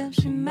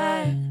drives you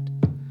mad.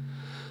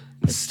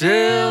 The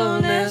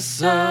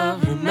stillness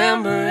of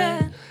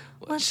remembering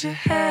what you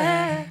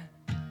had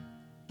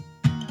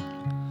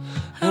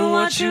and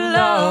what you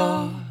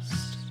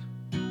lost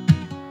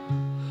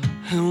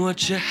and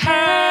what you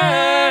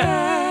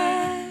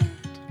had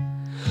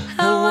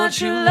and what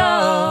you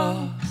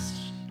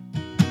lost.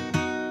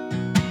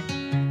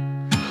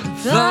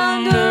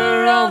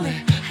 Thunder only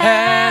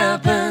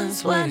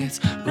happens when it's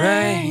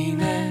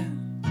raining.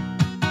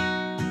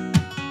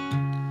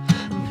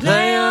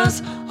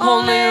 Players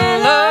only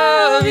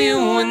love you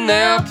when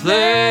they're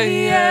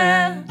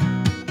playing.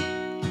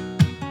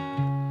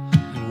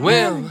 And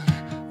when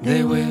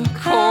they will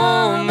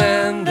come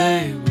and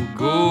they will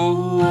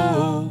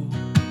go.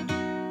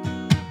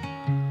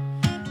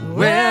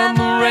 When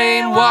the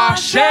rain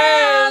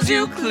washes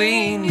you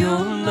clean,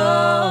 you'll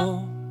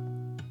know.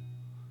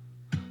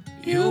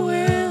 You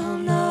will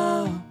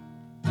know.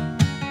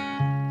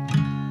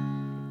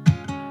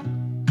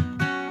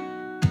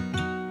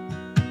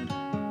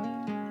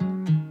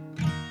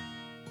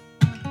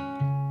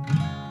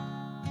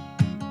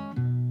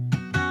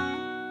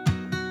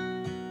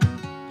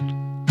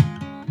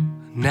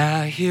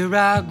 Now here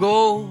I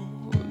go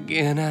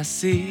again, I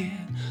see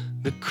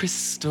the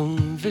crystal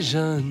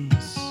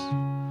visions.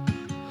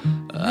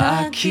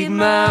 I keep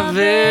my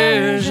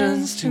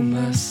visions to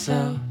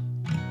myself.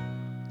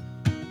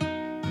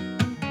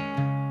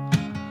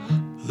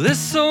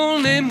 It's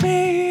only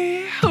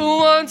me who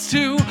wants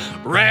to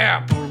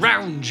wrap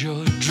around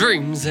your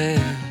dreams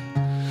and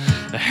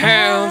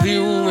have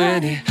you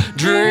any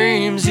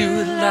dreams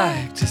you'd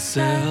like to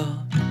sell.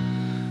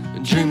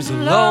 Dreams of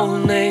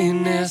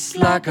loneliness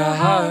like a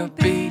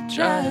heartbeat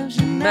drives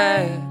you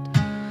mad.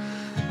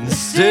 The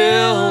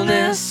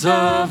stillness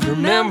of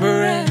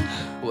remembering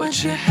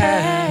what you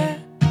had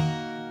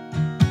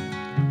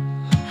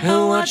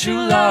and what you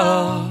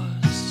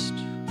lost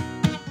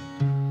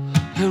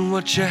and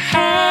what you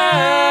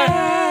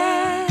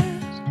had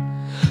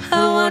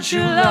and what you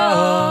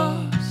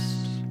lost.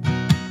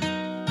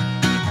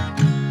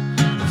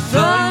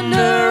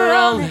 Thunder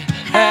only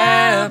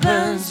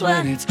happens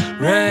when it's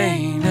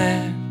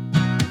raining.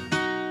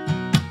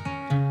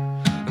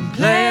 And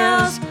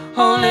players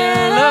only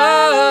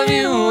love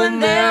you when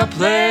they're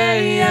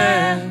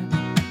playing.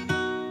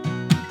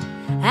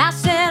 I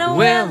said,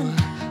 well,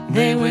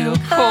 they will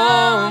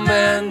come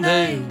and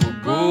they will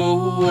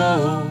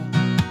go.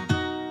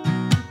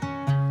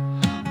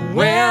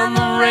 When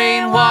the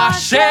rain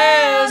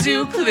washes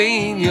you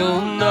clean,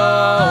 you'll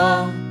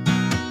know.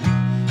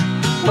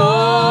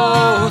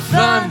 Oh,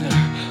 thunder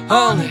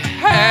only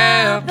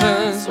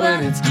happens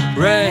when it's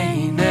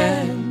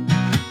raining.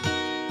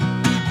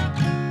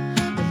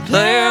 And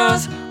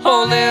players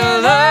only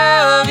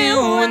love you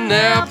when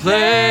they're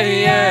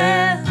playing.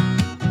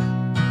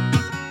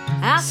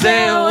 I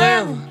say,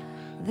 well,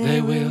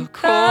 they will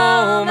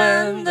come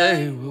and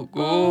they will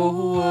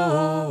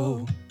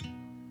go.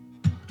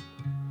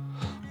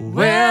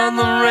 When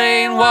the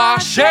rain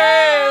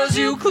washes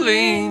you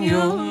clean,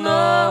 you'll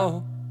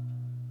know.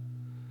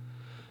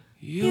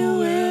 You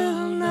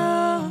will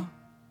know.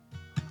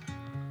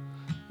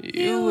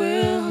 You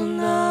will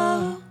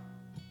know.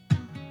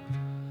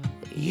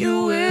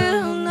 You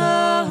will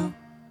know.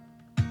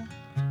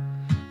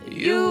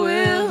 You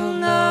will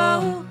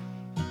know.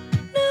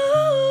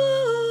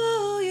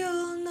 No,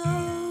 you'll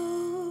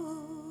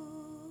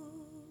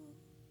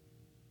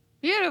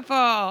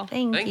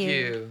Thank you.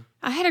 you.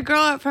 I had a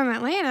girl up from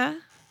Atlanta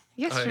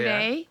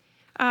yesterday.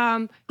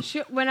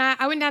 When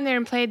I went down there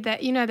and played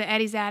the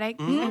Eddie's Attic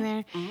in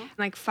there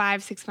like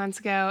 5-6 months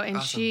ago, and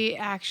Awesome. she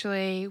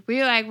actually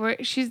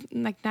she's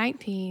like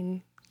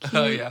 19.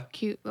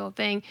 Cute little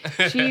thing.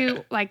 She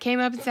like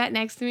came up and sat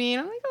next to me,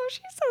 and I'm like, oh,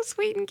 she's so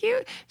sweet and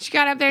cute. She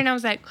got up there, and I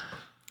was like,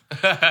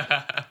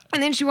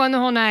 and then she won the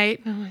whole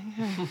night. I'm like,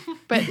 oh.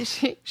 But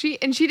she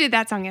did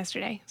that song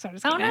yesterday, so I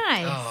was Oh,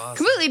 nice. awesome.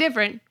 completely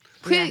different.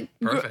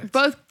 Perfect.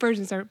 Both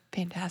versions are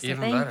fantastic.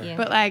 Even Thank better. you.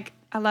 But like,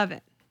 I love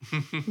it.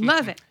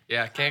 Love it.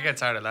 Yeah, can't get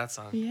tired of that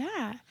song.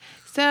 Yeah.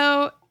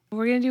 So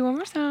we're gonna do one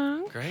more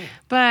song. Great.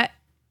 But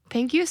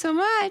thank you so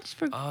much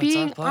for Oh, it's our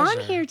being on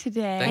pleasure. here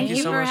today. Thank you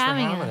you so for much for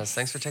having having us. us.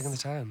 Thanks for taking the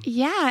time.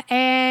 Yeah,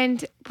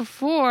 and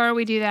before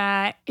we do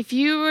that, if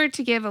you were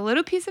to give a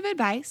little piece of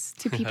advice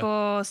to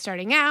people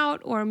starting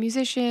out or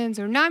musicians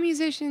or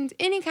non-musicians,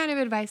 any kind of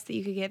advice that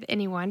you could give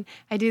anyone,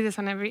 I do this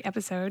on every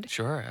episode.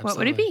 Sure, absolutely. What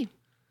would it be?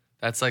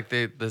 That's like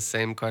the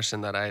same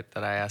question that I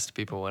asked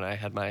people when I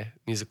had my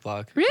music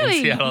blog Really?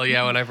 in Seattle.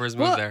 Yeah, when I first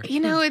moved Well, there.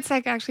 it's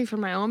like actually for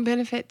my own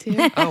benefit too.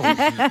 Oh,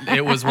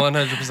 it was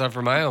 100%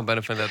 for my own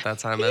benefit at that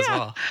time as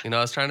well. I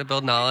was trying to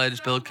build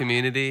knowledge, build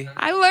community.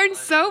 I learned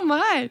so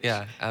much.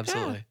 Yeah,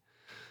 absolutely.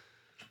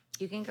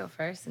 You can go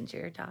first since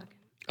you're talking.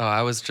 Oh,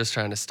 I was just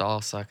trying to stall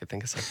so I could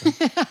think of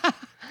something.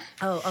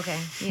 Oh, okay.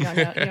 You don't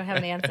know. You don't have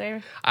an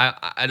answer.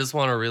 I just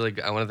want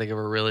to I want to think of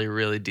a really,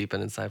 really deep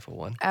and insightful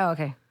one. Oh,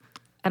 okay.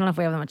 I don't know if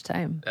we have that much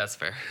time. That's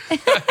fair.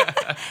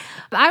 But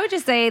I would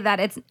just say that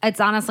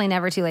it's honestly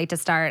never too late to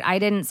start. I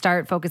didn't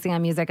start focusing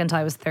on music until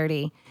I was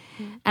 30.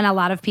 And a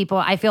lot of people,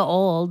 I feel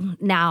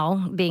old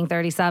now being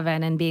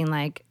 37 and being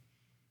like,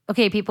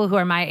 okay, people who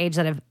are my age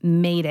that have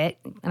made it,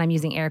 and I'm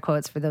using air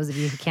quotes for those of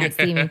you who can't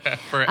see me.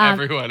 For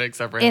everyone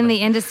except for In Hannah. the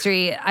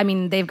industry, I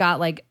mean, they've got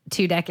like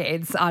 2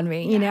 decades on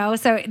me,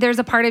 So there's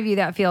a part of you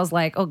that feels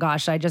like, oh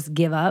gosh, I just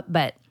give up.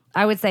 But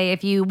I would say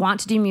if you want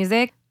to do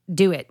music,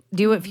 do it.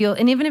 Do it.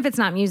 And even if it's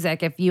not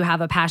music, if you have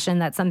a passion,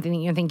 that's something that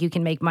you think you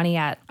can make money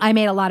at. I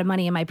made a lot of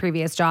money in my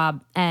previous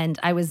job and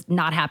I was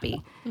not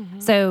happy.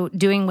 So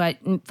doing what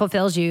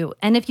fulfills you.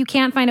 And if you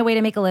can't find a way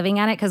to make a living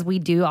at it, because we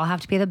do all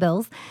have to pay the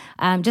bills,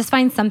 just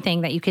find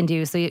something that you can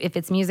do. So if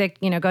it's music,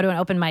 go to an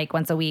open mic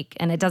once a week,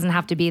 and it doesn't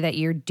have to be that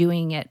you're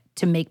doing it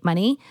to make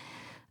money.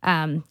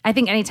 I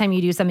think anytime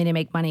you do something to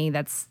make money,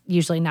 that's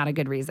usually not a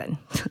good reason.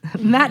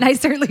 Matt and I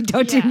certainly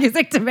don't do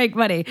music to make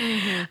money.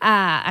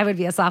 I would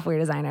be a software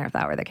designer if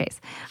that were the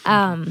case.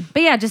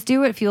 But yeah, just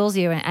do what fuels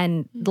you.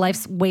 And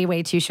life's way,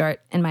 way too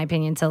short, in my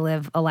opinion, to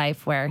live a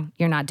life where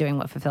you're not doing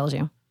what fulfills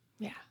you.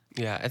 Yeah.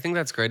 Yeah, I think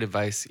that's great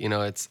advice.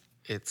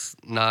 It's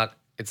not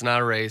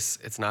a race.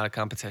 It's not a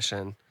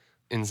competition.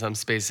 In some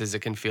spaces, it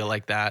can feel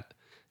like that.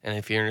 And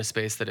if you're in a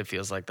space that it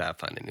feels like that,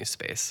 find a new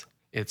space.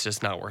 It's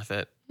just not worth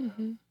it.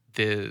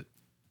 The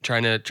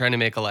trying to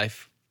make a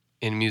life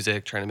in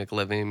music, trying to make a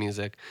living in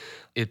music,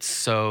 it's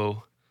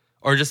so,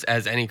 or just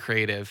as any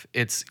creative,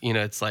 it's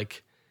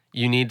like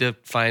you need to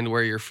find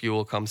where your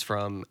fuel comes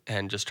from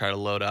and just try to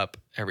load up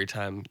every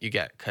time you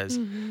get, because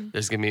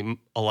there's gonna be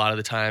a lot of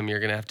the time you're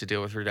gonna have to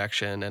deal with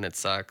rejection and it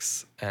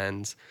sucks,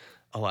 and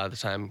a lot of the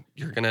time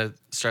you're gonna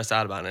stress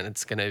out about it.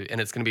 It's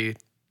gonna be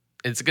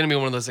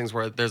one of those things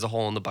where there's a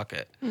hole in the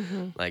bucket.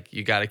 Like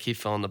you got to keep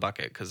filling the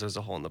bucket because there's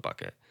a hole in the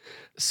bucket.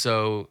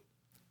 So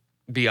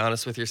be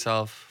honest with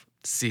yourself.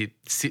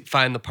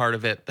 Find the part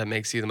of it that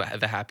makes you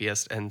the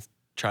happiest, and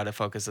try to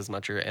focus as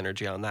much of your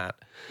energy on that,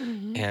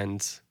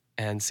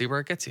 and see where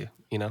it gets you.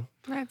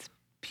 That's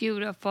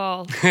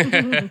beautiful.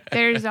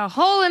 There's a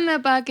hole in the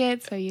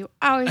bucket, so you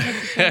always have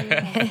to fill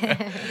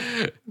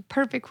it.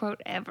 Perfect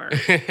quote ever.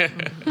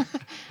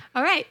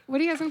 All right,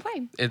 what are you guys gonna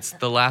play? It's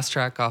the last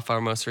track off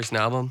our most recent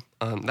album.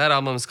 That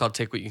album is called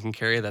Take What You Can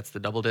Carry. That's the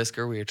double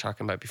discer we were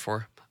talking about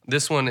before.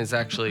 This one is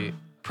actually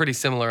pretty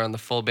similar on the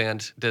full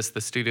band disc,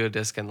 the studio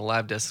disc, and the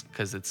live disc,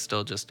 because it's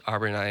still just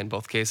Aubrey and I in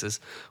both cases.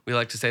 We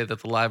like to say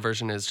that the live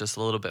version is just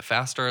a little bit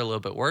faster, a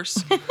little bit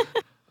worse.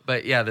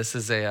 But yeah, this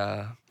is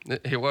a...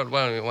 Here, why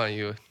don't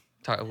you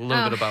talk a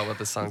little bit about what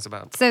this song's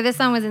about? So this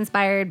song was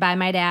inspired by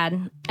my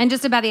dad, and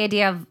just about the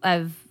idea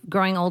of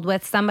growing old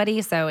with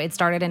somebody. So it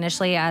started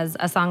initially as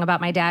a song about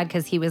my dad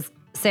because he was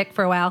sick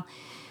for a while,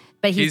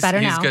 but he's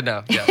better now. He's good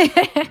now,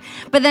 yeah.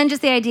 But then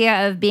just the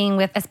idea of being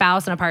with a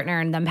spouse and a partner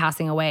and them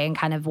passing away and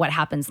kind of what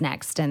happens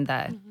next. And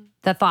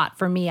the thought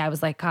for me, I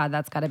was like, God,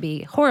 that's got to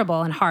be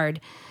horrible and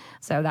hard.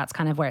 So that's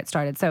kind of where it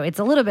started. So it's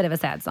a little bit of a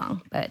sad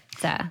song, but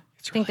It's I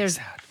think really there's...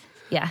 sad.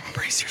 Yeah.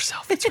 Brace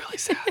yourself. It's really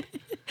sad.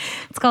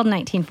 It's called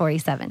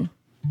 1947.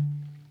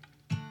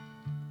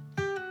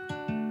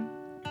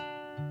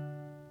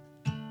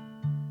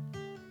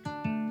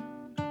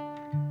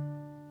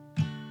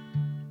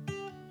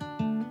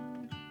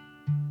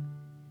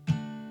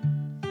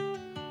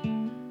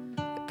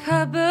 The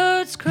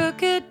cupboard's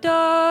crooked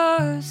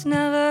doors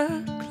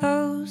never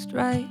closed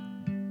right.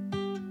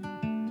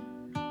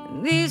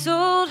 And these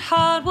old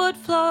hardwood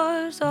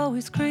floors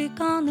always creak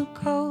on the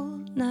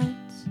cold nights.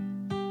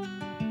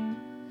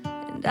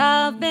 And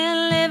I've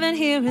been living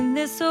here in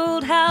this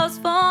old house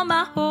for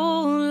my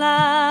whole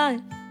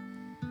life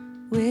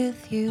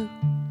with you.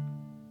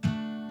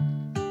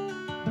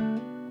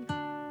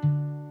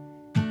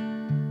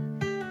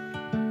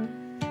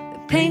 The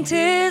paint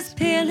is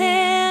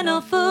peeling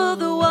off of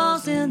the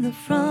walls in the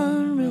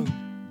front room.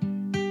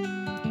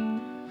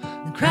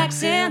 The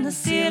cracks in the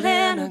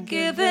ceiling are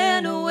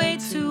giving way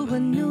to a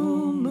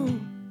new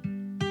moon.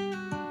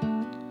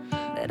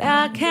 But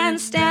I can't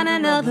stand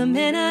another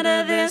minute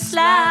of this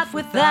life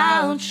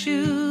without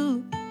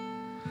you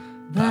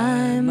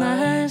by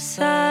my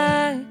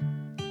side.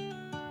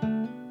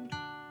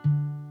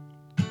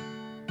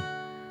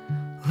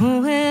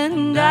 Oh,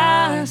 and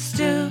I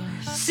still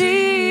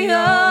see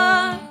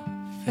your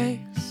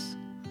face.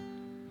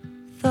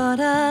 Thought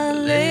I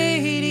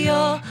laid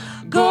your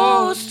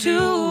ghost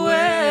to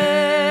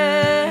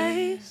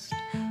waste,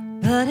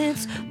 but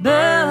it's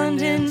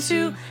burned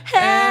into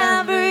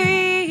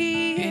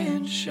every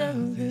inch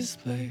of this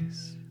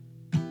place.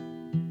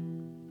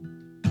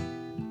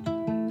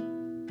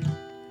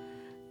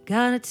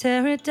 Gotta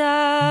tear it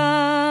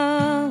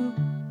down.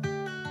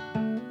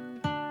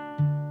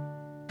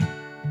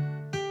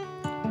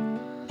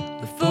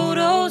 The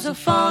photos are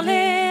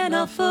falling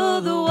off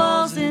of the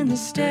walls in the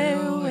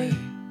stairway.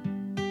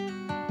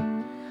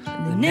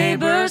 The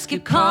neighbors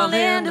keep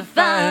calling to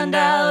find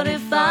out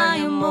if I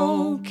am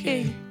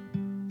okay.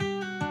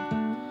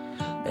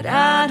 But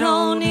I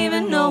don't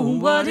even know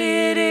what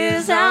it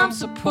is I'm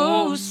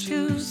supposed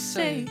to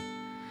say.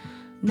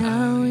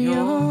 Now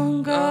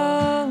you're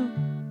gone.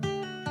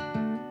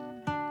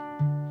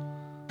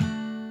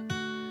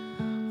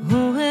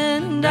 Oh,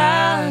 and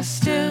I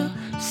still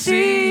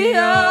see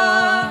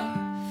your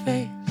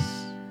face.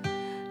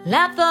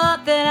 I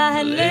thought that I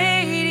had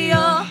laid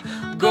your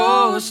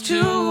ghost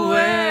to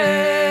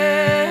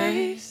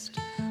waste,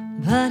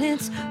 but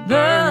it's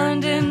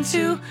burned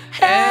into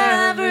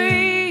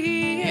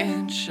every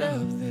inch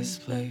of this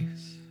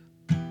place.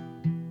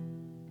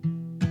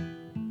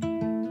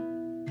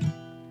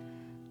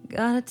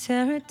 Gotta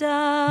tear it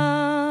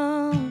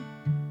down.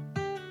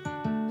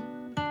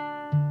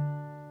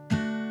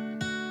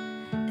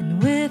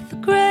 And with the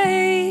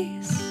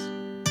grace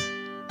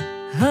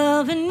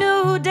of a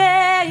new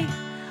day,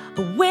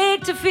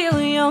 awake to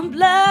feel your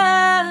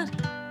blood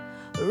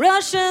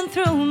rushing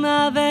through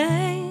my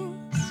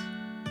veins.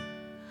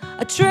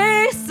 I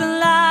trace the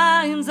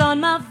lines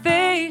on my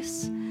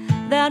face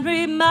that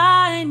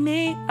remind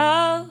me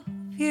of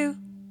you.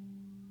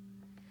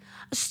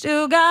 I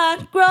still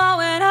got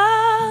growing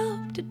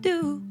up to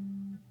do.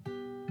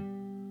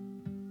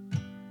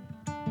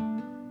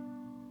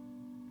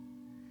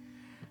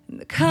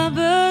 The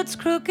cupboard's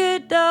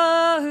crooked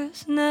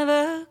doors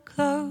never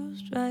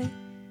closed right.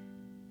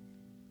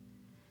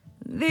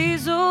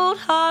 These old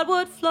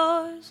hardwood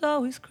floors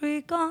always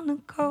creak on the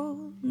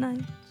cold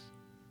nights.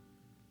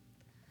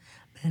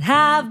 But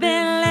I've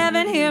been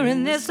living here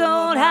in this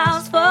old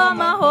house for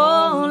my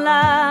whole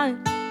life.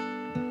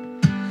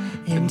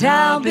 And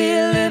I'll be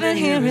living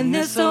here in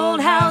this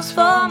old house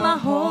for my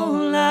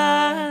whole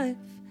life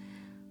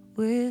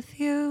with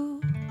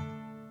you.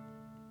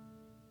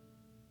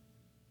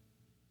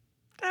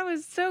 That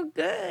was so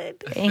good.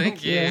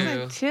 Thank you.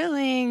 It's like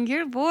chilling.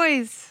 Your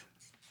voice.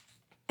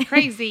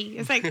 Crazy.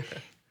 It's like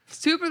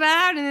super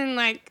loud and then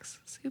like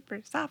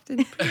super soft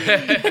and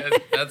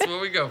pretty. That's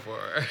what we go for.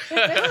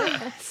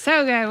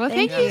 So good. Well,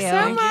 thank you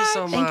so much. Thank you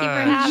so much. Thank you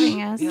for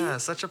having us. Yeah,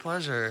 such a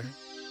pleasure.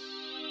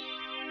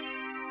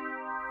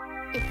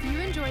 If you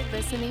enjoyed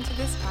listening to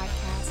this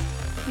podcast,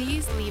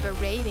 please leave a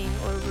rating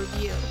or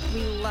review.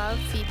 We love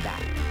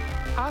feedback.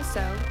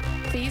 Also,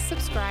 please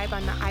subscribe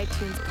on the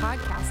iTunes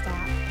podcast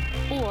app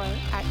or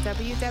at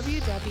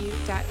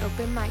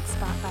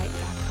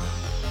www.openmicspotlight.com.